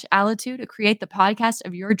mindlessprattle.com/alitu to create the podcast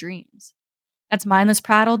of your dreams. That's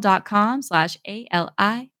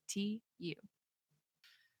mindlessprattle.com/ALITU.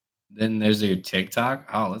 Then there's your TikTok.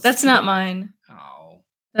 Oh, That's not mine. Oh.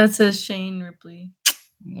 That says Shane Ripley.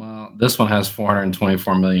 Well, this one has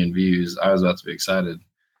 424 million views. I was about to be excited.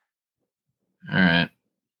 All right.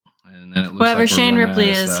 And then it looks whoever like Shane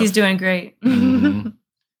Ripley is, he's doing great.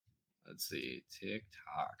 Let's see.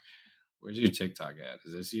 TikTok. Where's your TikTok at?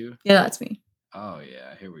 Is this you? Yeah, that's me. Oh,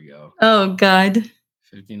 yeah. Here we go. Oh, God.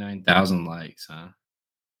 59,000 likes, huh?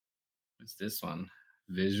 What's this one?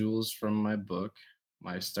 Visuals from my book,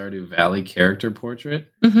 my Stardew Valley character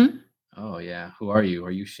portrait. Oh, yeah. Who are you?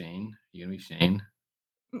 Are you Shane? You gonna be Shane?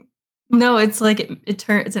 No, it's like it's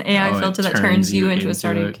an AI filter that turns you into a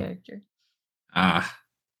Stardew character. Ah.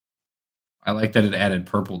 I like that it added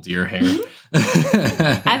purple to your hair.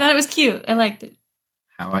 I thought it was cute. I liked it.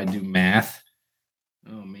 How I do math.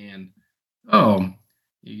 Oh, man. Oh,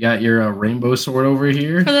 you got your rainbow sword over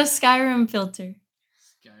here? For the Skyrim filter.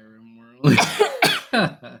 Skyrim world.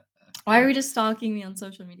 Why are we just stalking me on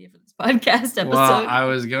social media for this podcast episode? Well, I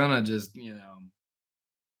was gonna just,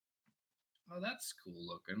 oh, that's cool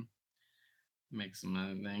looking. Make some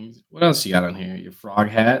other things. What else you got on here? Your frog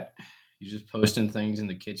hat. You just posting things in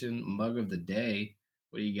the kitchen. Mug of the day.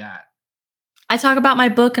 What do you got? I talk about my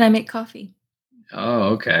book and I make coffee. Oh,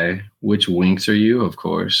 okay. Which winks are you? Of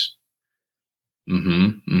course.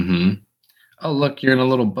 Oh, look, you're in a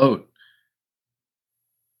little boat.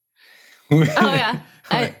 Oh yeah.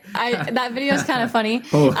 That video is kind of funny.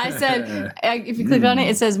 I said, if you click on it,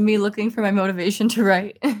 it says me looking for my motivation to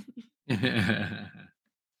write.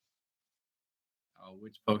 Oh,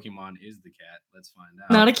 which Pokemon is the cat? Let's find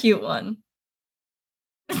out. Not a cute one.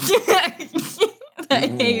 I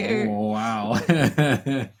hate her. Oh, wow.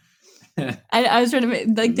 I was trying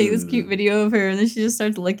to take this cute video of her, and then she just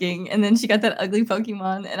starts licking, and then she got that ugly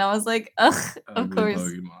Pokemon, and I was like, ugh, of course.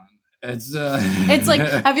 Pokemon. It's like,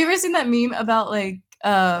 have you ever seen that meme about like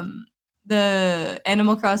the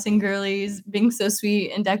Animal Crossing girlies being so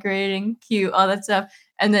sweet and decorating, cute, all that stuff,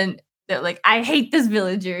 and then they're like, I hate this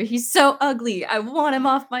villager. He's so ugly. I want him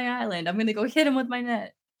off my island. I'm gonna go hit him with my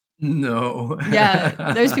net. No.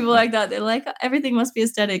 Yeah, there's people like that. They're like, everything must be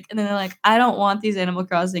aesthetic. And then they're like, I don't want these Animal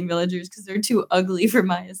Crossing villagers because they're too ugly for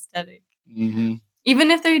my aesthetic.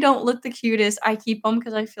 Even if they don't look the cutest, I keep them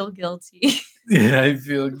because I feel guilty. Yeah, I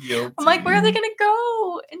feel guilty. I'm like, where are they going to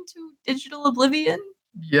go? Into digital oblivion?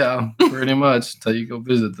 Yeah, pretty much. Until you go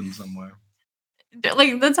visit them somewhere.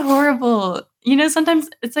 Like, that's horrible. You know,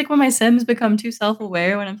 sometimes it's like when my Sims become too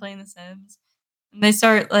self-aware when I'm playing The Sims. And they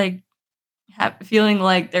start, like, feeling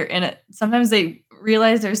like they're in it. Sometimes they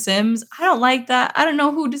realize they're Sims. I don't like that. I don't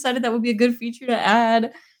know who decided that would be a good feature to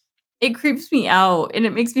add. It creeps me out, and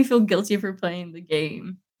it makes me feel guilty for playing the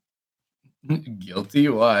game. Guilty?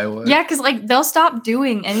 Why? What? Yeah, because like they'll stop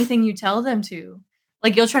doing anything you tell them to.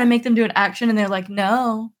 Like, you'll try to make them do an action, and they're like,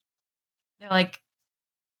 "No." They're like,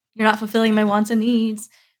 "You're not fulfilling my wants and needs.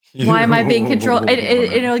 Why am I being controlled?"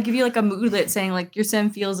 It'll give you, like, a moodlet saying, like, your sim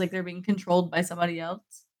feels like they're being controlled by somebody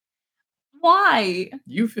else. Why?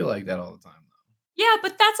 You feel like that all the time, though. Yeah,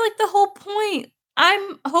 but that's, like, the whole point.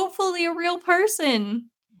 I'm hopefully a real person.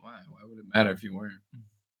 Why? Why would it matter if you weren't?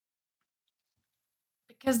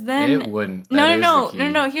 Because then It wouldn't.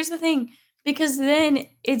 No, here's the thing. Because then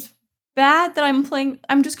it's bad that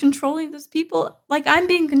I'm just controlling those people like I'm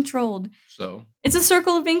being controlled. So? It's a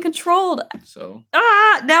circle of being controlled. So?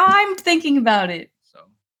 Now I'm thinking about it. So?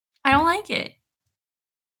 I don't like it.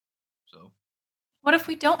 So? What if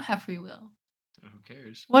we don't have free will? Who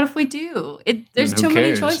cares? What if we do? There's too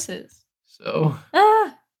many choices. So?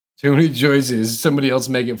 Too many choices. Somebody else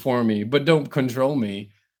make it for me, but don't control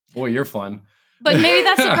me. Boy, you're fun. But maybe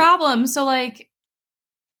that's the problem. So, like,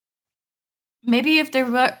 maybe if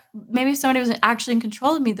somebody was actually in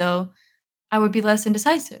control of me, though, I would be less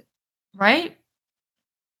indecisive, right?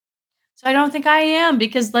 So I don't think I am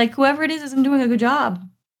because, like, whoever it is isn't doing a good job.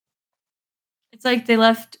 It's like they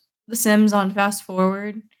left The Sims on fast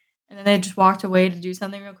forward, and then they just walked away to do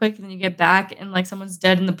something real quick, and then you get back and, like, someone's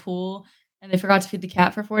dead in the pool, and they forgot to feed the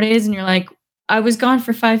cat for 4 days, and you're like, "I was gone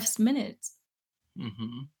for 5 minutes."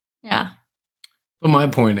 Mhm. Yeah. But my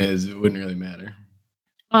point is, it wouldn't really matter.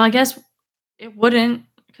 Well, I guess it wouldn't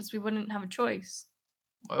because we wouldn't have a choice.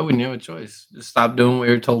 Why wouldn't you have a choice? Just stop doing what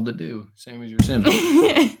you're told to do. Same as your Sims.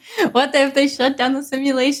 What if they shut down the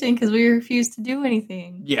simulation because we refuse to do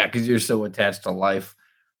anything? Yeah, because you're so attached to life.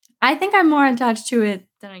 I think I'm more attached to it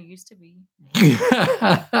than I used to be.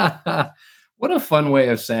 What a fun way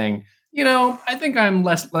of saying, I think I'm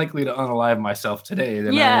less likely to unalive myself today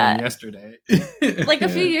than I am yesterday. Like a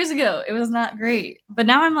few years ago, it was not great. But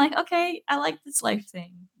now I'm like, okay, I like this life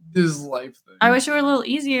thing. This life thing. I wish it were a little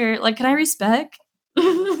easier. Like, can I respec?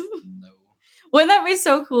 No. Wouldn't that be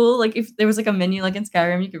so cool? Like, if there was like a menu like in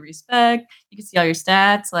Skyrim, you could respec, you could see all your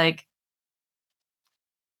stats, like.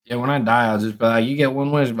 Yeah, when I die, I'll just be like, you get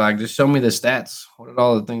one wish back. Just show me the stats. What did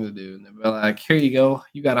all the things do? And they'll be like, here you go.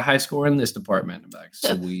 You got a high score in this department. I'm like,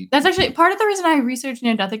 sweet. That's actually part of the reason I researched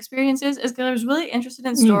near-death experiences is because I was really interested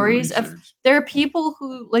in stories of there are people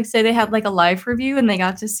who like say they had like a life review and they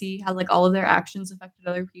got to see how like all of their actions affected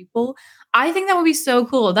other people. I think that would be so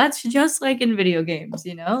cool. That's just like in video games,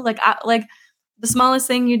 like the smallest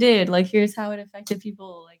thing you did, like here's how it affected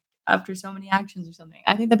people like after so many actions or something.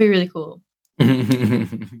 I think that'd be really cool.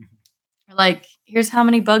 Like, here's how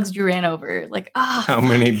many bugs you ran over. Like, how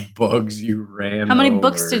many bugs you ran How many over.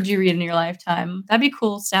 books did you read in your lifetime? That'd be a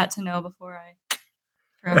cool stat to know before I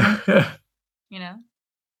forever.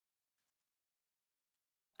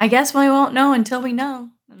 I guess we won't know until we know,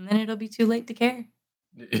 and then it'll be too late to care.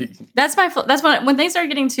 That's when they start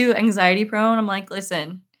getting too anxiety prone, I'm like,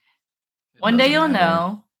 listen, one day you'll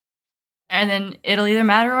know, and then it'll either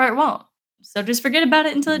matter or it won't. So just forget about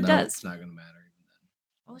it until it does. It's not gonna matter.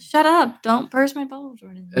 Well, shut up. Don't burst my bubbles,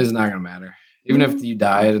 Jordan. It's not gonna matter. Even if you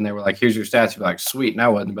died and they were like, here's your stats, you'd be like, sweet,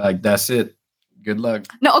 now what? And be like, that's it. Good luck.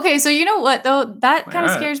 No, okay, so you know what though? That kind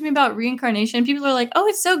of scares me about reincarnation. People are like, oh,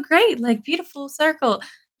 it's so great, like beautiful circle.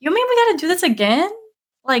 You mean we gotta do this again?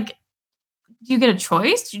 Like, do you get a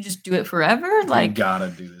choice? Do you just do it forever? Like, you gotta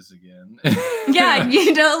do this again. Yeah,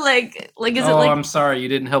 like is it like I'm sorry, you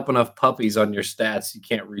didn't help enough puppies on your stats. You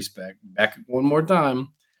can't respec back one more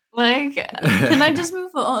time. Like, can I just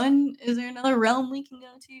move on? Is there another realm we can go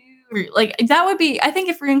to? Or, like, that would be, I think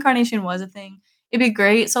if reincarnation was a thing, it'd be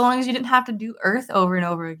great so long as you didn't have to do Earth over and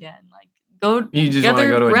over again. Like, you just want to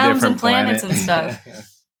go to a realms different and planets planet. And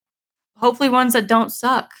stuff. Hopefully ones that don't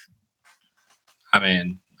suck. I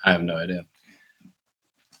mean, I have no idea. Do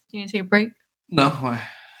you need to take a break? No. Why?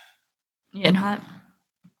 You getting hot?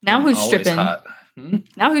 Now who's stripping? Hot.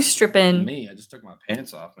 Now who's stripping? Me. I just took my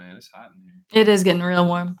pants off, man. It's hot in here. It is getting real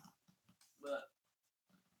warm. But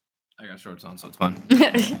I got shorts on, so it's fine.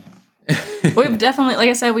 We've definitely, like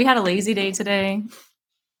I said, we had a lazy day today.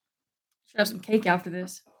 Should have some cake after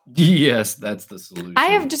this. Yes, that's the solution. I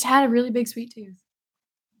have just had a really big sweet tooth.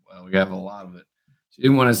 Well, we have a lot of it. She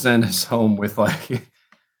didn't want to send us home with like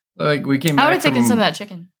we came back. I would have taken some of that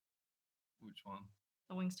chicken. Which one?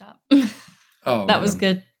 The Wingstop. Oh, that was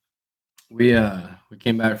good. We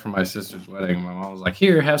came back from my sister's wedding. My mom was like,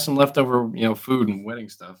 "Here, have some leftover, food and wedding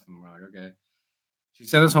stuff." And we're like, "Okay." She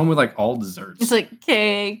sent us home with like all desserts. It's like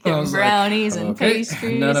cake and brownies and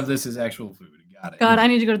pastries. None of this is actual food. Got it. God, I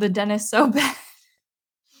need to go to the dentist so bad.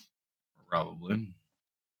 Probably.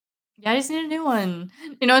 Yeah, I just need a new one.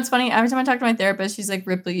 You know, it's funny. Every time I talk to my therapist, she's like,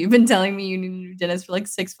 Ripley, you've been telling me you need a new dentist for like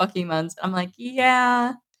 6 fucking months. I'm like,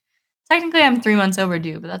 yeah. Technically, I'm 3 months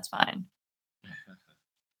overdue, but that's fine.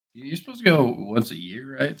 You're supposed to go once a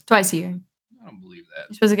year, right? Twice a year. I don't believe that.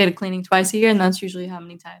 You're supposed to get a cleaning twice a year, and that's usually how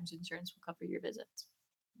many times insurance will cover your visits.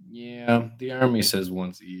 Yeah, the army says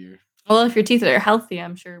once a year. Well, if your teeth are healthy,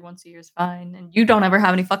 I'm sure once a year is fine, and you don't ever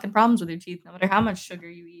have any fucking problems with your teeth, no matter how much sugar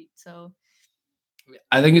you eat. So,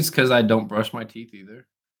 I think it's because I don't brush my teeth either.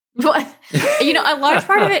 what? A large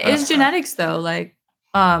part of it is genetics, though. Like,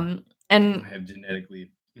 and I have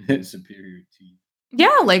genetically superior teeth.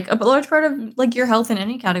 Yeah, like a large part of like your health in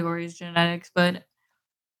any category is genetics, but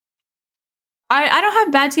I don't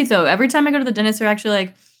have bad teeth though. Every time I go to the dentist, they're actually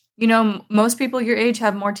like, most people your age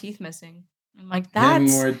have more teeth missing. I'm like,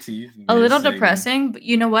 that's More teeth a little missing. depressing, but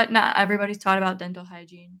you know what? Not everybody's taught about dental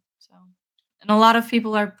hygiene. So, and a lot of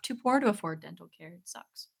people are too poor to afford dental care. It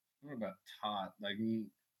sucks. What about taught? Like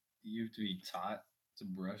you have to be taught to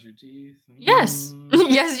brush your teeth? Yes.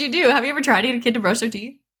 Yes, you do. Have you ever tried to get a kid to brush their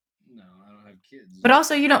teeth? No, I don't have kids. But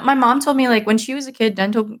also, my mom told me like when she was a kid,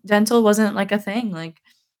 dental wasn't like a thing. Like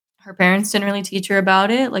her parents didn't really teach her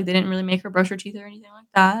about it. Like they didn't really make her brush her teeth or anything like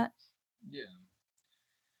that. Yeah.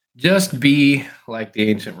 Just be like the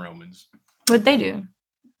ancient Romans. What'd they do?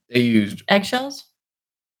 They used eggshells.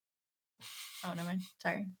 Oh, never mind.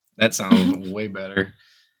 Sorry. That sounds way better.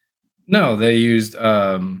 No, they used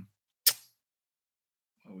what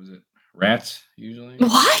was it? Rats usually.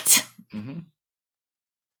 What? Mm-hmm.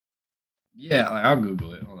 Yeah, I'll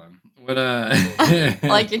Google it. Hold on. What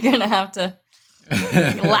like you're gonna have to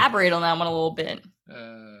elaborate on that one a little bit.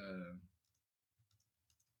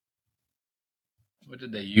 What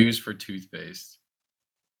did they use for toothpaste?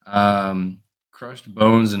 Crushed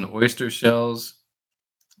bones and oyster shells.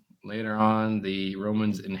 Later on, the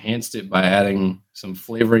Romans enhanced it by adding some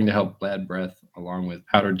flavoring to help bad breath, along with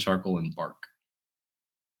powdered charcoal and bark.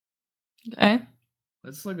 Okay.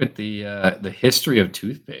 Let's look at the history of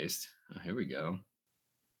toothpaste. Oh, here we go.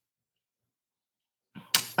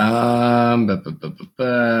 Ba, ba, ba, ba,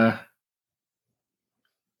 ba.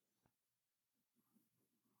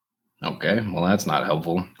 Okay, well that's not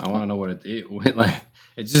helpful. I want to know what it like.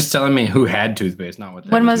 It's just telling me who had toothpaste, not what.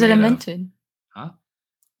 When was it invented? Huh?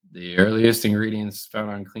 The earliest ingredients found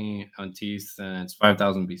on teeth since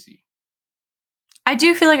 5000 BC. I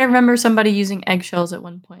do feel like I remember somebody using eggshells at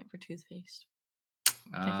one point for toothpaste.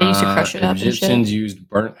 They used to crush it up. Egyptians used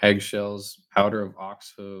burnt eggshells, powder of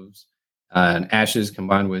ox hooves, and ashes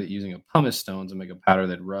combined with using a pumice stone to make a powder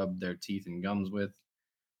that rubbed their teeth and gums with.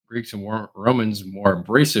 Greeks and Romans more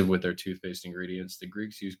abrasive with their toothpaste ingredients. The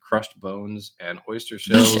Greeks used crushed bones and oyster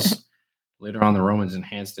shells. Later on, the Romans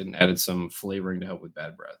enhanced it and added some flavoring to help with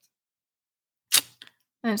bad breath.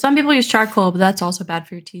 And some people use charcoal, but that's also bad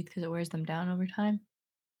for your teeth because it wears them down over time.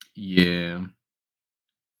 Yeah.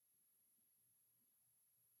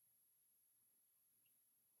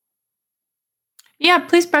 Yeah,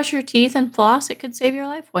 please brush your teeth and floss. It could save your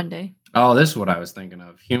life one day. Oh, this is what I was thinking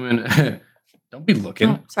of. Don't be looking.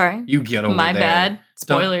 Oh, sorry. You get over My there. Bad.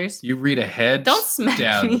 Spoilers. You read ahead. Don't smack me.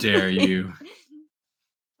 How dare you?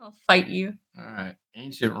 I'll fight you. All right.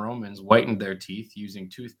 Ancient Romans whitened their teeth using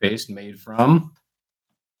toothpaste made from.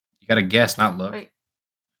 You got to guess, not look. Wait.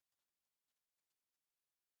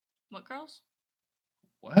 What girls?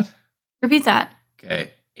 What? Repeat that.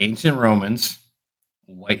 Okay. Ancient Romans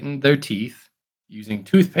whitened their teeth using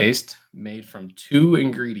toothpaste made from 2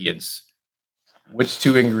 ingredients. Which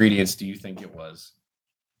 2 ingredients do you think it was?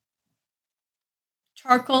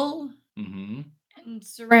 Charcoal and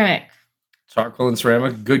ceramic. Charcoal and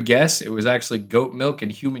ceramic. Good guess. It was actually goat milk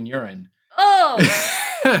and human urine. Oh!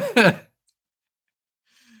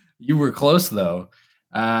 You were close, though.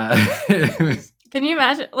 Can you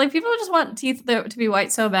imagine? Like, people just want teeth to be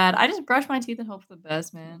white so bad. I just brush my teeth and hope for the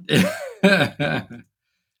best, man.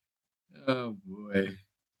 Oh, boy.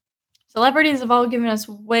 Celebrities have all given us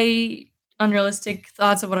way unrealistic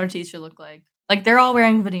thoughts of what our teeth should look like. Like, they're all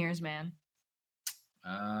wearing veneers, man.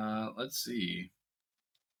 Let's see.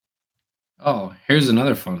 Oh, here's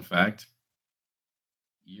another fun fact.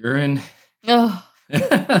 Urine. Oh.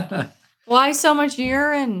 Why so much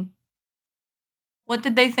urine? What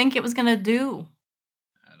did they think it was gonna do?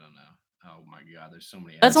 I don't know. Oh my god, there's so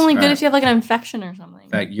many. That's only good if you have like an infection or something. In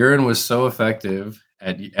fact, urine was so effective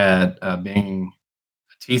at being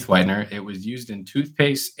a teeth whitener. It was used in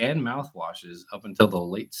toothpaste and mouthwashes up until the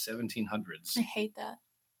late 1700s. I hate that.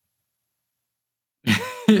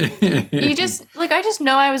 I just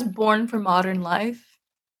know I was born for modern life.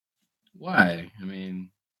 Why? I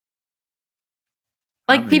mean,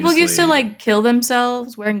 like people used to like kill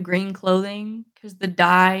themselves wearing green clothing because the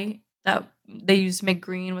dye that they used to make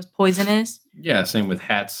green was poisonous. Yeah, same with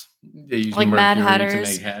hats. They use like Mad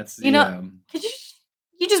Hatters to make hats. could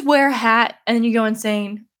you just wear a hat and then you go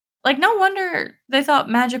insane? Like, no wonder they thought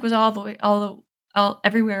magic was all the way all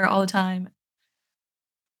everywhere all the time.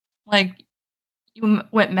 Like, you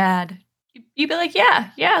went mad. You'd be like,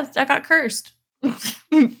 "Yeah, yeah, I got cursed."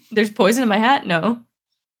 "There's poison in my hat?" "No."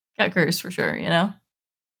 "Got cursed for sure," you know?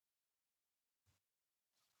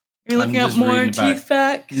 You're I'm looking up just more reading about. teeth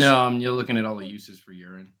facts? No, you're looking at all the uses for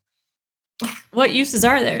urine. What uses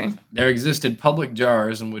are there? There existed public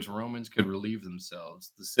jars in which Romans could relieve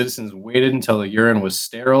themselves. The citizens waited until the urine was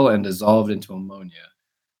sterile and dissolved into ammonia.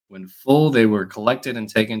 When full, they were collected and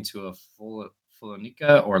taken to a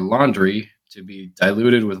fulonica or laundry to be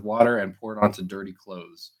diluted with water and poured onto dirty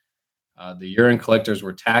clothes. The urine collectors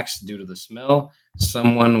were taxed due to the smell.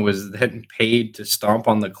 Someone was then paid to stomp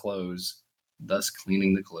on the clothes, thus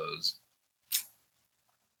cleaning the clothes.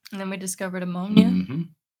 And then we discovered ammonia. Mm-hmm.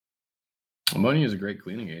 Ammonia is a great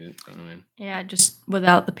cleaning agent. I mean. Yeah, just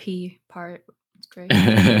without the pee part. It's great.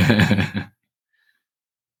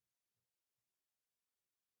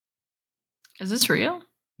 Is this real?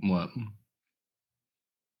 What?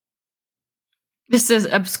 This is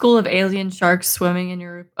a school of alien sharks swimming in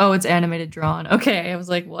Europe. Oh, it's animated drawn. Okay, I was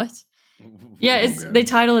like, what? Yeah, they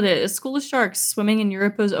titled it "A School of Sharks Swimming in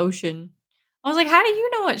Europa's Ocean." I was like, how do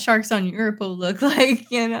you know what sharks on Europa look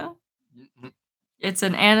like? You know, it's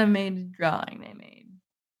an animated drawing they made.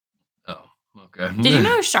 Oh, okay. Did you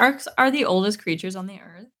know sharks are the oldest creatures on the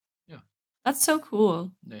earth? Yeah. That's so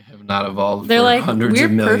cool. They have not evolved They're for like, hundreds we're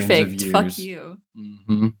of millions perfect. of years. Fuck you.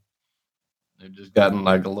 Mm-hmm. They've just gotten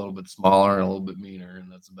like a little bit smaller and a little bit meaner,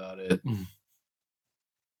 and that's about it.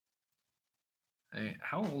 Hey,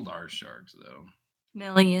 how old are sharks, though?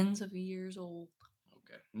 Millions of years old.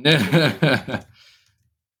 Okay.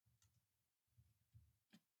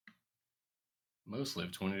 Most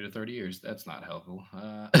live 20 to 30 years. That's not helpful.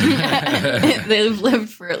 They've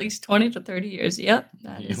lived for at least 20 to 30 years. Yep,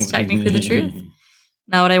 that is technically the truth.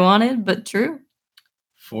 Not what I wanted, but true.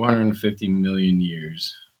 450 million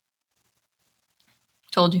years.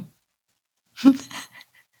 Told you.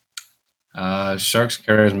 Sharks'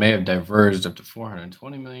 careers may have diverged up to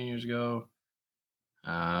 420 million years ago.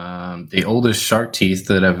 The oldest shark teeth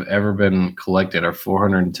that have ever been collected are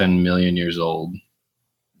 410 million years old.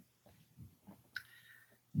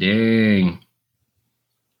 Dang. I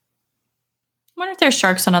wonder if there's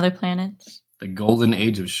sharks on other planets. The golden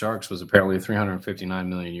age of sharks was apparently 359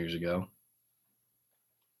 million years ago.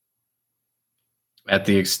 At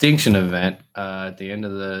the extinction event, at the end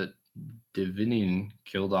of the Devonian,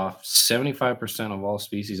 killed off 75% of all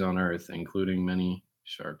species on Earth, including many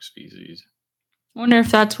shark species. I wonder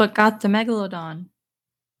if that's what got the megalodon.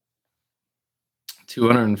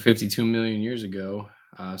 252 million years ago,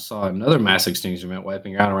 saw another mass extinction event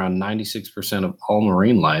wiping out around 96% of all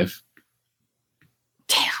marine life.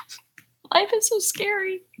 Damn. Life is so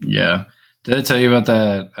scary. Yeah. Did I tell you about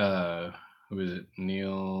that? Who is it?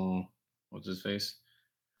 Neil, what's his face?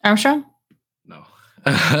 Armstrong? No.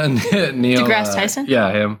 Neil deGrasse Tyson?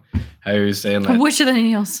 Yeah, him. How he was saying that. Which of the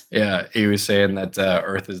Neils? Yeah, he was saying that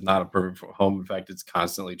Earth is not a perfect home. In fact, it's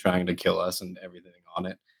constantly trying to kill us and everything on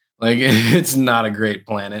it. Like, it's not a great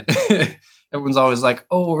planet. Everyone's always like,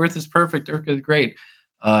 oh, Earth is perfect. Earth is great.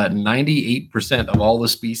 98% of all the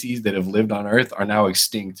species that have lived on Earth are now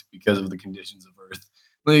extinct because of the conditions of Earth.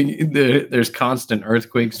 Like, there's constant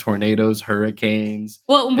earthquakes, tornadoes, hurricanes.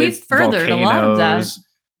 Well, we've furthered a lot of that.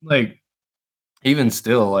 Like, even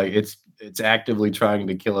still, like, it's actively trying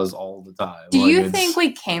to kill us all the time. Do you think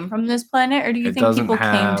we came from this planet, or do you think people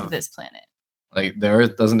came to this planet? Like, the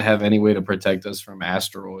Earth doesn't have any way to protect us from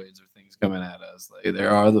asteroids or things coming at us. Like, there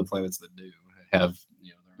are other planets that do have,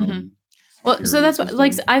 their own. Well, so that's what,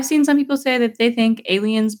 like, I've seen some people say that they think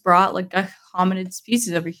aliens brought like a hominid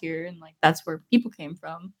species over here, and like that's where people came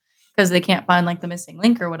from because they can't find like the missing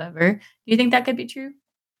link or whatever. Do you think that could be true?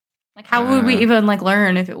 Like, how would we even like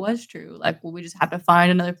learn if it was true? Like, will we just have to find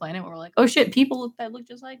another planet where we're like, oh shit, people that look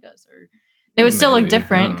just like us, or they would still look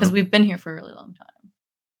different because we've been here for a really long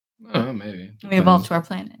time. Maybe we evolved to our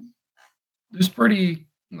planet. There's pretty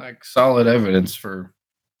like solid evidence for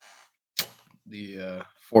the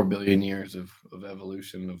 4 billion years of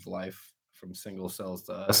evolution of life from single cells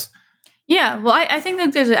to us. Yeah, well, I think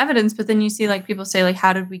that there's evidence, but then you see like people say like,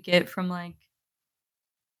 how did we get from like,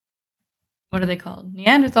 what are they called?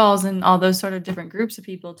 Neanderthals and all those sort of different groups of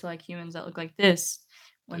people to like humans that look like this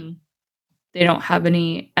when they don't have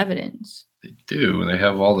any evidence. They do. They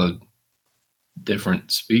have all the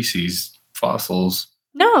different species fossils.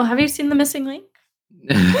 No, have you seen the missing link?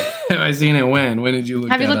 Have I seen it when? When did you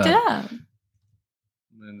look Have you looked up? it up?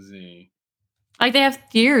 Let's see. Like, they have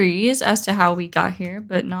theories as to how we got here,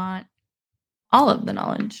 but not all of the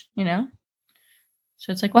knowledge, you know?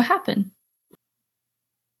 So it's like, what happened?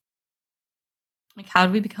 Like, how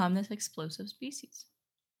did we become this explosive species?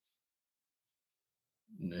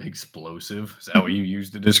 Explosive? Is that what you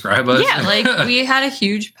used to describe us? Yeah, like we had a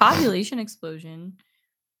huge population explosion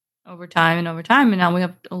over time, and now we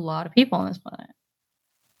have a lot of people on this planet.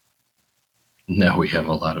 Now we have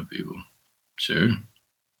a lot of people. Sure.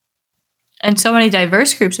 And so many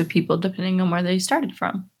diverse groups of people depending on where they started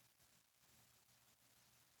from.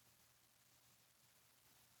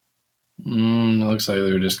 It looks like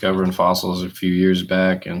they were discovering fossils a few years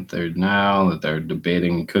back, and they're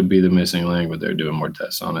debating could be the missing link, but they're doing more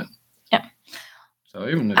tests on it. Yeah. So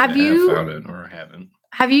even if they have found it or haven't.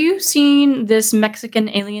 Have you seen this Mexican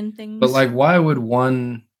alien thing? But like, why would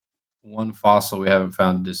one fossil we haven't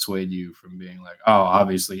found dissuade you from being like, oh,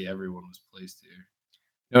 obviously everyone was placed here?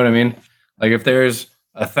 You know what I mean? Like if there's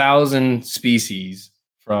 1,000 species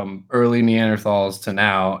from early Neanderthals to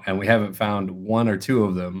now, and we haven't found one or two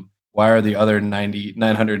of them, why are the other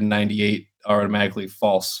 998 automatically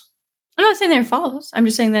false? I'm not saying they're false. I'm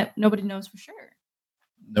just saying that nobody knows for sure.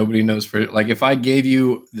 Nobody knows for like if I gave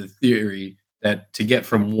you the theory that to get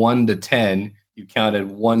from 1 to 10, you counted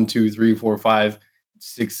 1, 2, 3, 4, 5,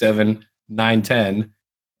 6, 7, 9, 10,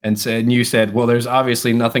 and you said, well, there's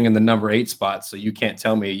obviously nothing in the number 8 spot, so you can't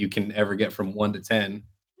tell me you can ever get from 1 to 10.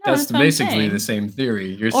 No, that's basically the same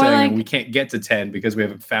theory. You're saying that we can't get to 10 because we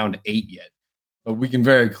haven't found 8 yet. But we can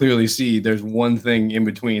very clearly see there's one thing in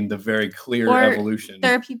between the very clear evolution.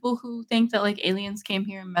 There are people who think that like aliens came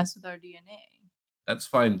here and messed with our DNA. That's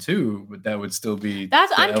fine too, but that would still be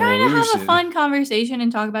I'm trying to have a fun conversation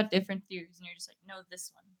and talk about different theories, and you're just like, no, this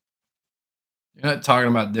one. You're not talking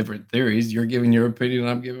about different theories. You're giving your opinion,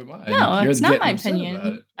 I'm giving mine. No, it's not my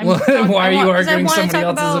opinion. Why are you arguing somebody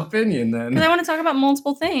else's opinion then? Because I want to talk about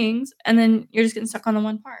multiple things, and then you're just getting stuck on the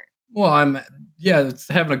one part. Well, it's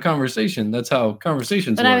having a conversation. That's how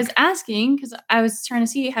conversations work. But I was asking because I was trying to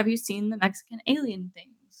see, have you seen the Mexican alien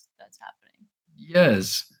things that's happening?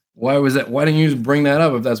 Yes. Why was that? Why didn't you just bring that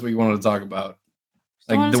up if that's what you wanted to talk about?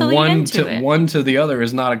 Like the one to the other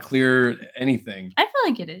is not a clear anything. I feel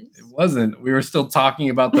like it is. It wasn't. We were still talking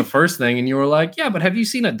about the first thing, and you were like, "Yeah, but have you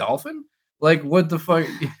seen a dolphin? Like, what the fuck?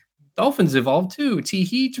 Dolphins evolved too.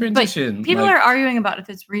 Teehee transition." But people are arguing about if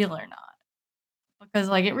it's real or not because,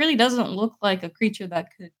 like, it really doesn't look like a creature that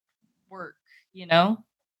could work. You know?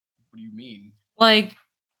 What do you mean? Like,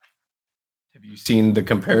 have you seen the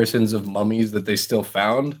comparisons of mummies that they still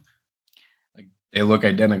found? Like, they look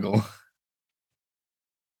identical.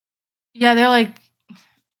 Yeah, they're like,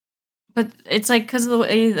 but it's like because of the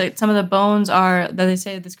way that some of the bones are that they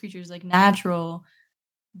say this creature is like natural,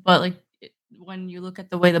 but like when you look at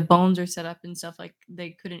the way the bones are set up and stuff, like they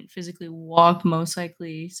couldn't physically walk most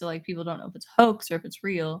likely. So like people don't know if it's hoax or if it's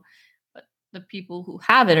real, but the people who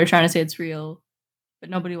have it are trying to say it's real, but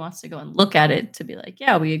nobody wants to go and look at it to be like,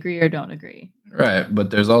 yeah, we agree or don't agree. Right, but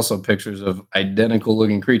there's also pictures of identical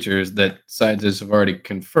looking creatures that scientists have already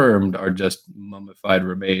confirmed are just mummified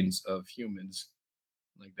remains of humans.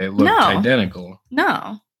 Like they look identical.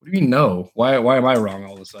 No. What do you mean no? Why am I wrong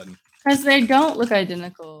all of a sudden? Because they don't look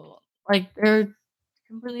identical. Like they're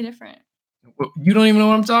completely different. You don't even know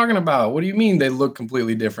what I'm talking about. What do you mean they look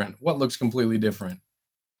completely different? What looks completely different?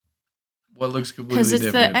 What looks completely different?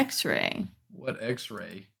 Because it's the X-ray. What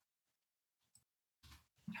X-ray?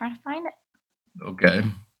 I'm trying to find it. Okay.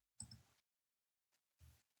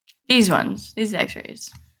 These ones. These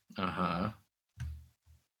X-rays. Uh-huh.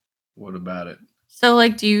 What about it? So,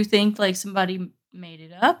 like, do you think, like, somebody made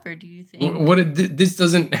it up, or do you think... This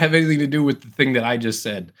doesn't have anything to do with the thing that I just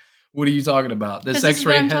said. What are you talking about? This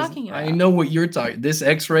X-ray has... I know what you're talking... This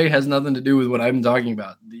X-ray has nothing to do with what I'm talking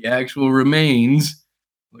about. The actual remains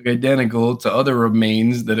look identical to other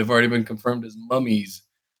remains that have already been confirmed as mummies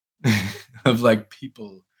of, like,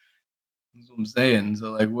 people. That's what I'm saying.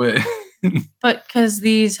 So, like, what... But because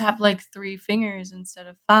these have, like, 3 fingers instead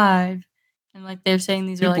of 5... And, like, they're saying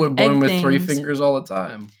these people are, like, born with 3 fingers all the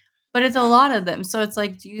time. But it's a lot of them. So it's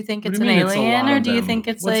like, do you think it's an alien or do you think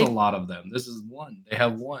it's What's a lot of them? This is one. They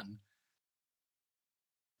have one.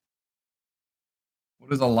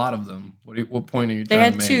 What is a lot of them? What point are you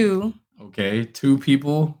trying to make? They had 2. Okay, 2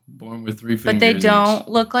 people born with 3 fingers. But they don't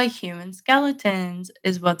look like human skeletons,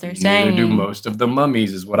 is what they're saying. Neither do most of the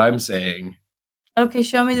mummies, is what I'm saying. Okay,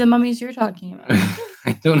 show me the mummies you're talking about.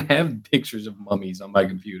 I don't have pictures of mummies on my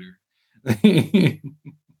computer. You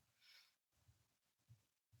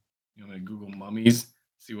want to Google mummies?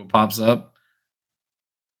 See what pops up?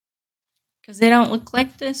 Because they don't look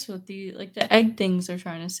like this with the egg things they're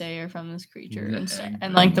trying to say are from this creature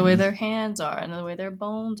and like the way their hands are and the way their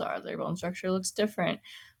bones are. Their bone structure looks different.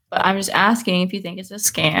 But I'm just asking if you think it's a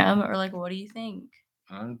scam or like what do you think?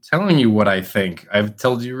 I'm telling you what I think. I've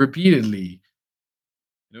told you repeatedly.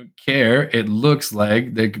 I don't care. It looks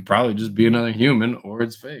like they could probably just be another human or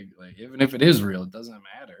it's fake. Like, even if it is real, it doesn't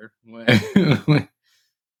matter. When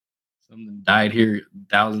something died here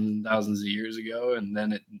thousands and thousands of years ago, and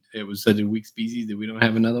then it was such a weak species that we don't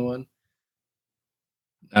have another one.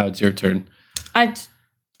 Now it's your turn. I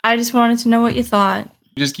just wanted to know what you thought.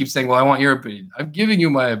 You just keep saying, well, I want your opinion. I'm giving you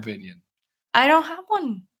my opinion. I don't have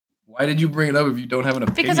one. Why did you bring it up if you don't have an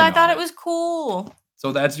opinion? Because I thought it was cool.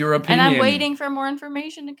 So that's your opinion. And I'm waiting for more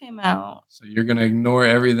information to come out. So you're going to ignore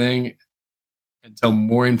everything until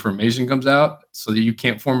more information comes out so that you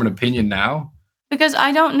can't form an opinion now? Because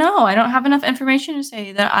I don't know. I don't have enough information to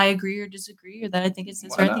say that I agree or disagree or that I think it's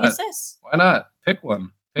this or I think it's this. Why not? Pick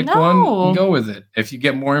one. Pick one and go with it. If you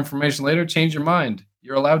get more information later, change your mind.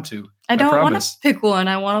 You're allowed to. I don't want to pick one.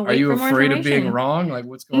 I want to wait for more information. Are you afraid of being wrong? Like,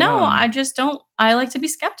 what's going on? No, I just don't. I like to be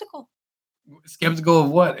skeptical. Skeptical of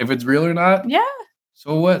what? If it's real or not? Yeah.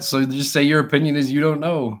 So what? So just say your opinion is you don't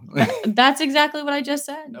know. That's exactly what I just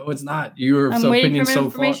said. No, it's not. You're I'm waiting for more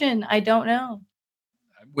information. I don't know.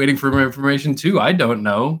 I'm waiting for more information too. I don't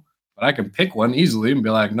know. But I can pick one easily and be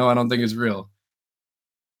like, no, I don't think it's real.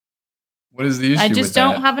 What is the issue? I just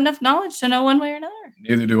don't have enough knowledge to know one way or another.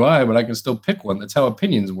 Neither do I, but I can still pick one. That's how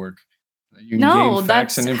opinions work. You can gain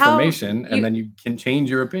facts and information, and then you can change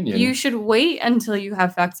your opinion. You should wait until you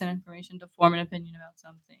have facts and information to form an opinion about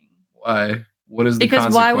something. Why? What is the consequence?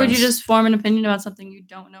 Because why would you just form an opinion about something you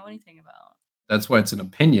don't know anything about? That's why it's an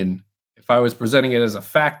opinion. If I was presenting it as a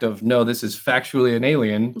fact of no, this is factually an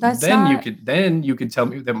alien, you could tell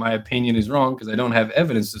me that my opinion is wrong because I don't have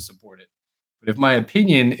evidence to support it. But if my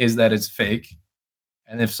opinion is that it's fake,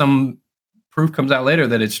 and if some proof comes out later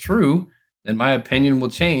that it's true, then my opinion will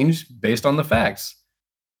change based on the facts.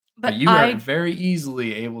 But you are very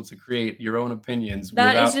easily able to create your own opinions.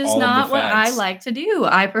 That is just not what I like to do.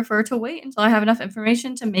 I prefer to wait until I have enough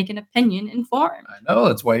information to make an opinion informed. I know.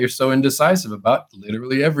 That's why you're so indecisive about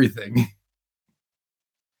literally everything.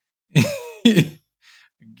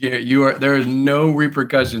 There are no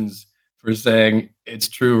repercussions for saying it's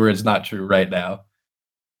true or it's not true right now.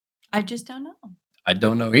 I just don't know. I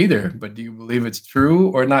don't know either, but do you believe it's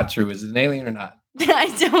true or not true? Is it an alien or not?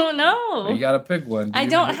 I don't know. You gotta pick one. I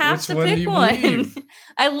don't have to pick one.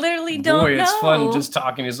 I literally don't know. Boy, it's fun just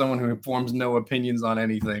talking to someone who forms no opinions on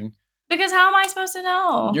anything. Because how am I supposed to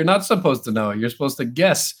know? You're not supposed to know. You're supposed to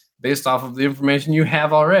guess based off of the information you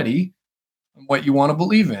have already and what you want to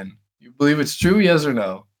believe in. You believe it's true, yes or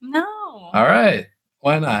no? No. All right.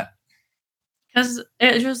 Why not? Because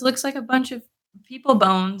it just looks like a bunch of people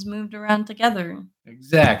bones moved around together.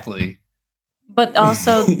 Exactly. But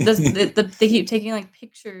also, they keep taking like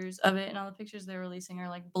pictures of it, and all the pictures they're releasing are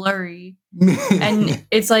like blurry. And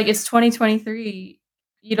it's like it's 2023.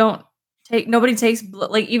 Nobody takes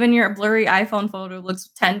like even your blurry iPhone photo looks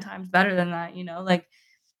 10 times better than that. You know, like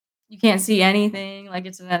you can't see anything. Like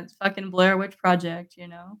it's in that fucking Blair Witch Project. You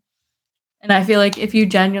know. And I feel like if you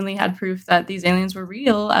genuinely had proof that these aliens were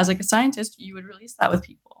real, as like a scientist, you would release that with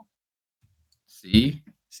people. See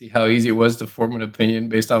how easy it was to form an opinion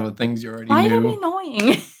based off of things you already knew? Why are you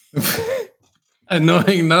annoying?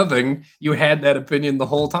 Annoying nothing. You had that opinion the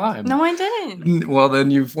whole time. No, I didn't. Well, then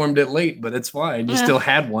you formed it late, but it's fine. You still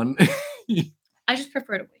had one. I just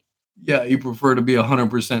prefer to wait. Yeah, you prefer to be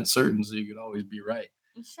 100% certain so you could always be right.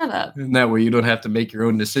 Shut up. And that way you don't have to make your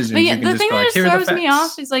own decisions. But yeah, the thing that just throws me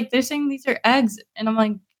off is like they're saying these are eggs, and I'm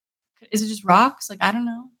like, is it just rocks? Like I don't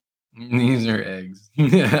know. These are eggs. You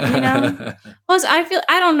know? Plus, I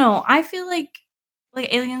don't know. I feel like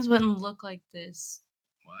aliens wouldn't look like this.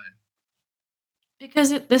 Why?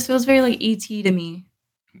 Because this feels very like ET to me.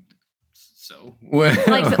 So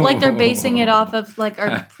like they're basing it off of like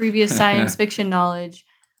our previous science fiction knowledge.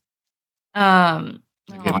 Again,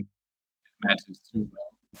 matches too well.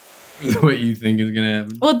 What you think is gonna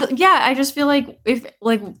happen? Well, I just feel like if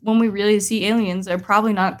when we really see aliens, they're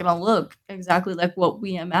probably not gonna look exactly like what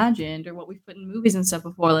we imagined or what we've put in movies and stuff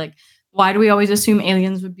before. Like, why do we always assume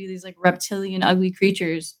aliens would be these like reptilian, ugly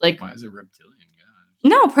creatures? Like, why is it reptilian? God.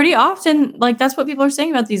 No, pretty often, like that's what people are saying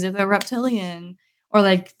about these. If they're reptilian, or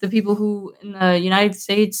like the people who in the United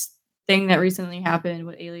States thing that recently happened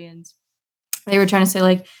with aliens, they were trying to say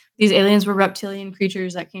like these aliens were reptilian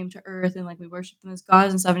creatures that came to Earth and like we worship them as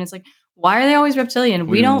gods and stuff. And it's like, why are they always reptilian?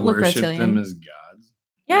 We don't look reptilian. Them as gods.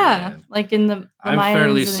 Yeah, like in the I'm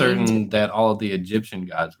fairly certain that all of the Egyptian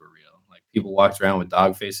gods were real. Like people walked around with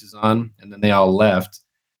dog faces on, and then they all left,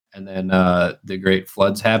 and then the great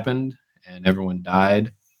floods happened, and everyone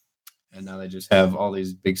died, and now they just have all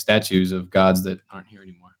these big statues of gods that aren't here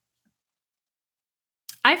anymore.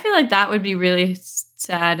 I feel like that would be really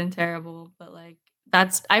sad and terrible, but like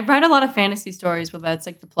I've read a lot of fantasy stories where that's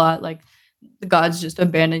like the plot. Like the gods just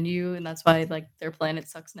abandoned you, and that's why like their planet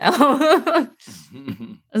sucks now.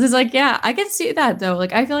 It's like, yeah, I can see that though.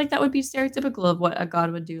 Like, I feel like that would be stereotypical of what a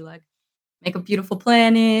god would do. Like, make a beautiful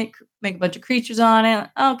planet, make a bunch of creatures on it.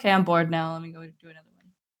 Okay, I'm bored now. Let me go do another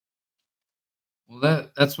one. Well,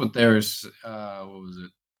 that's what there's. What was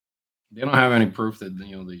it? They don't have any proof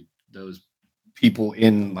that those people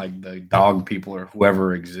in like the dog people or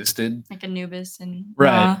whoever existed. Like Anubis and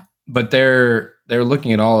Right. Ra. But they're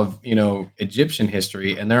looking at all of, Egyptian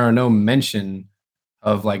history, and there are no mention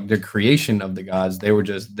of like the creation of the gods. They were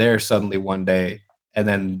just there suddenly one day, and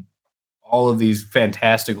then all of these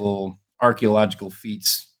fantastical archaeological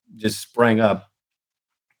feats just sprang up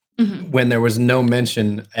when there was no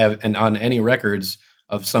mention and on any records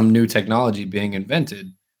of some new technology being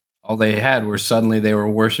invented. All they had were suddenly they were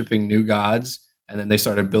worshiping new gods, and then they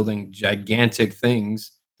started building gigantic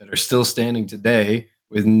things that are still standing today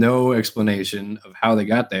with no explanation of how they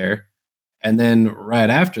got there. And then right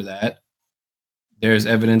after that, there's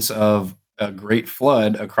evidence of a great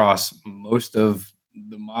flood across most of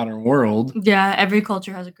the modern world. Yeah, every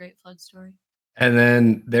culture has a great flood story. And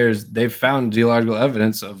then they've found geological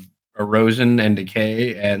evidence of erosion and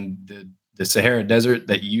decay, and the Sahara Desert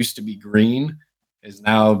that used to be green is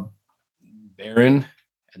now barren.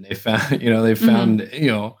 And they found,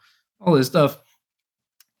 all this stuff.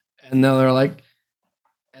 And then they're like,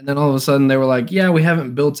 and then all of a sudden they were like, yeah, we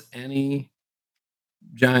haven't built any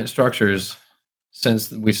giant structures since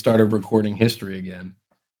we started recording history again.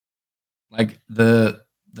 Like the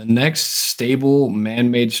next stable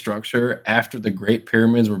man-made structure after the Great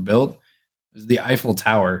Pyramids were built was the Eiffel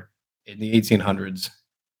Tower in the 1800s.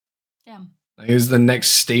 Damn. Like, it was the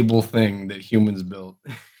next stable thing that humans built,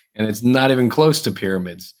 and it's not even close to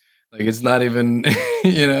pyramids. Like, it's not even,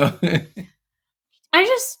 I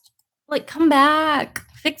just like come back,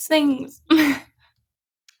 fix things. I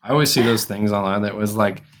always see those things online that was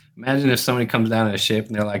like, imagine if somebody comes down in a ship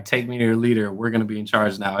and they're like, "Take me to your leader. We're going to be in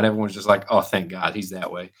charge now," and everyone's just like, "Oh, thank God, he's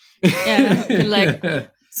that way." Yeah,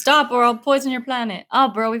 like stop or I'll poison your planet. Oh,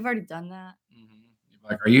 bro, we've already done that.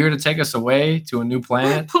 Like, are you here to take us away to a new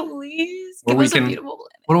planet? Please give us a beautiful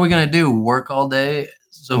planet. What are we gonna do? Work all day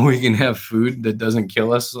so we can have food that doesn't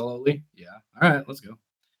kill us slowly? Yeah. All right, let's go.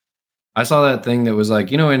 I saw that thing that was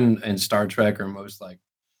like, in Star Trek or most like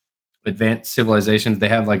advanced civilizations, they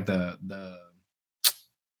have like the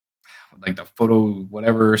photo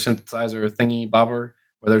whatever synthesizer thingy bobber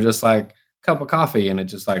where they're just like cup of coffee and it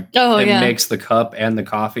just like makes the cup and the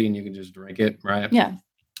coffee and you can just drink it, right? Yeah.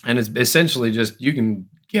 And it's essentially just you can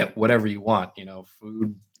get whatever you want,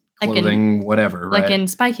 food, clothing, whatever, right? Like in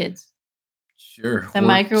Spy Kids. Sure. The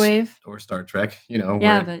microwave. Or Star Trek,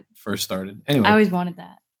 where it first started. Anyway. I always wanted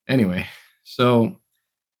that. Anyway, so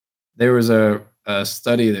there was a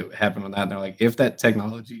study that happened on that, and they're like, if that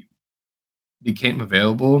technology became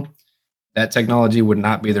available, that technology would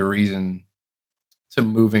not be the reason to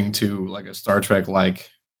moving to like a Star Trek like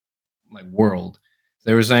world.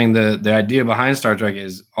 They were saying the idea behind Star Trek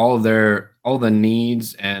is all the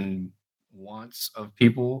needs and wants of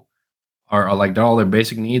people are like all their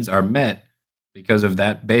basic needs are met because of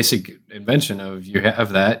that basic invention of you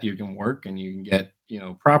have that you can work and you can get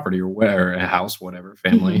property or whatever, a house, whatever,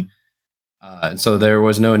 family. And so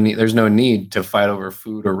there's no need to fight over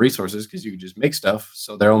food or resources because you can just make stuff.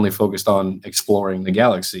 So they're only focused on exploring the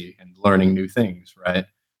galaxy and learning new things, right?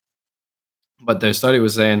 But their study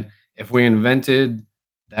was saying if we invented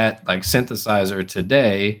that like synthesizer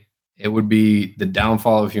today, it would be the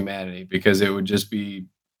downfall of humanity because it would just be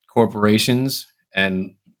corporations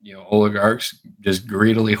and oligarchs just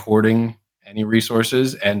greedily hoarding any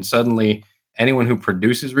resources, and suddenly anyone who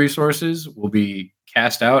produces resources will be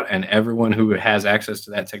cast out and everyone who has access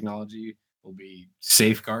to that technology will be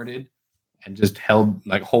safeguarded and just held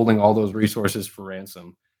like holding all those resources for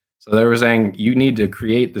ransom. So they were saying you need to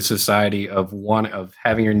create the society of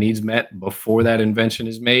having your needs met before that invention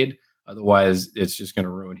is made. Otherwise, it's just going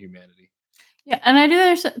to ruin humanity. Yeah, and I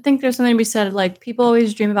do think there's something to be said. Like people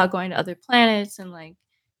always dream about going to other planets and like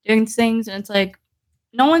doing things, and it's like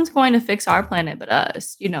no one's going to fix our planet but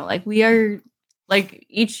us. Like we are like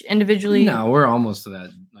each individually. No, we're almost to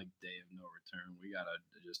that like day of no return. We gotta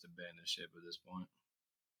just abandon ship at this point.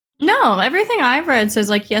 No, everything I've read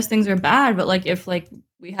says like yes, things are bad, but like if like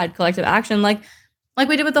we had collective action, like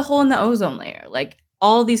we did with the hole in the ozone layer, like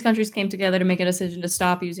all these countries came together to make a decision to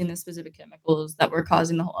stop using the specific chemicals that were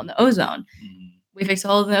causing the hole in the ozone. We fixed the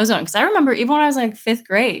hole in the ozone because I remember even when I was like 5th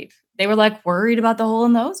grade, they were like worried about the hole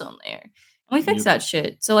in the ozone layer, and we fixed that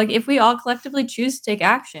shit. So like if we all collectively choose to take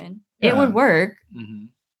action, it would work.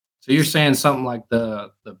 So you're saying something like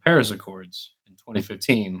the Paris Accords in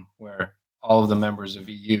 2015, where all of the members of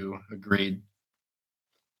EU agreed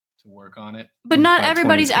to work on it. But not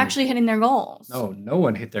everybody's actually hitting their goals. No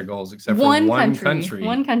one hit their goals except for one country.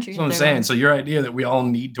 One country. That's what I'm saying. Goals. So your idea that we all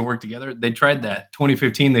need to work together, they tried that.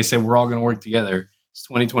 2015, they said we're all going to work together. It's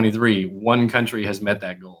 2023. One country has met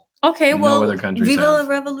that goal. Okay, well, other countries Viva la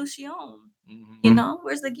Revolution. Mm-hmm. You know,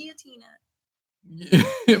 where's the guillotine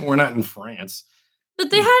at? We're not in France. But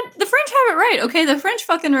the French have it right, okay? The French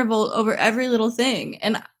fucking revolt over every little thing.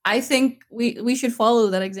 And I think we should follow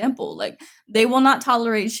that example. Like, they will not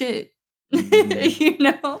tolerate shit. Mm-hmm. You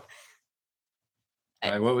know?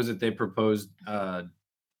 What was it they proposed? What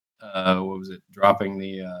was it? Dropping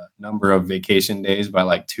the number of vacation days by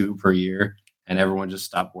like 2 per year. And everyone just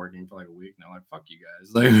stopped working for like a week. Now, like, fuck you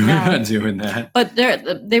guys. Like, we're not doing that. But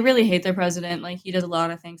they really hate their president. Like, he does a lot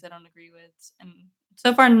of things I don't agree with. And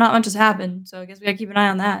so far, not much has happened. So I guess we gotta keep an eye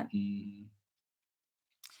on that. Mm.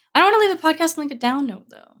 I don't want to leave the podcast on like a down note,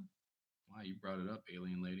 though. Why? You brought it up,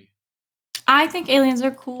 alien lady. I think aliens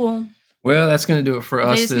are cool. Well, that's going to do it for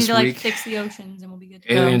us this week. They just need to like fix the oceans and we'll be good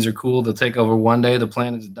to Aliens are cool. They'll take over one day. The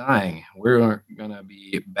planet's dying. We're going to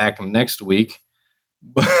be back next week.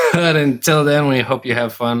 But until then, we hope you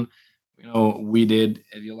have fun. You know, we did.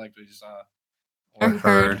 If you liked what you saw or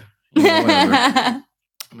heard, you know, whatever.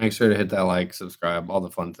 Make sure to hit that like, subscribe, all the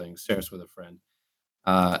fun things. Share us with a friend.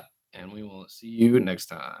 And we will see you next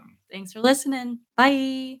time. Thanks for listening.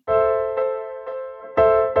 Bye.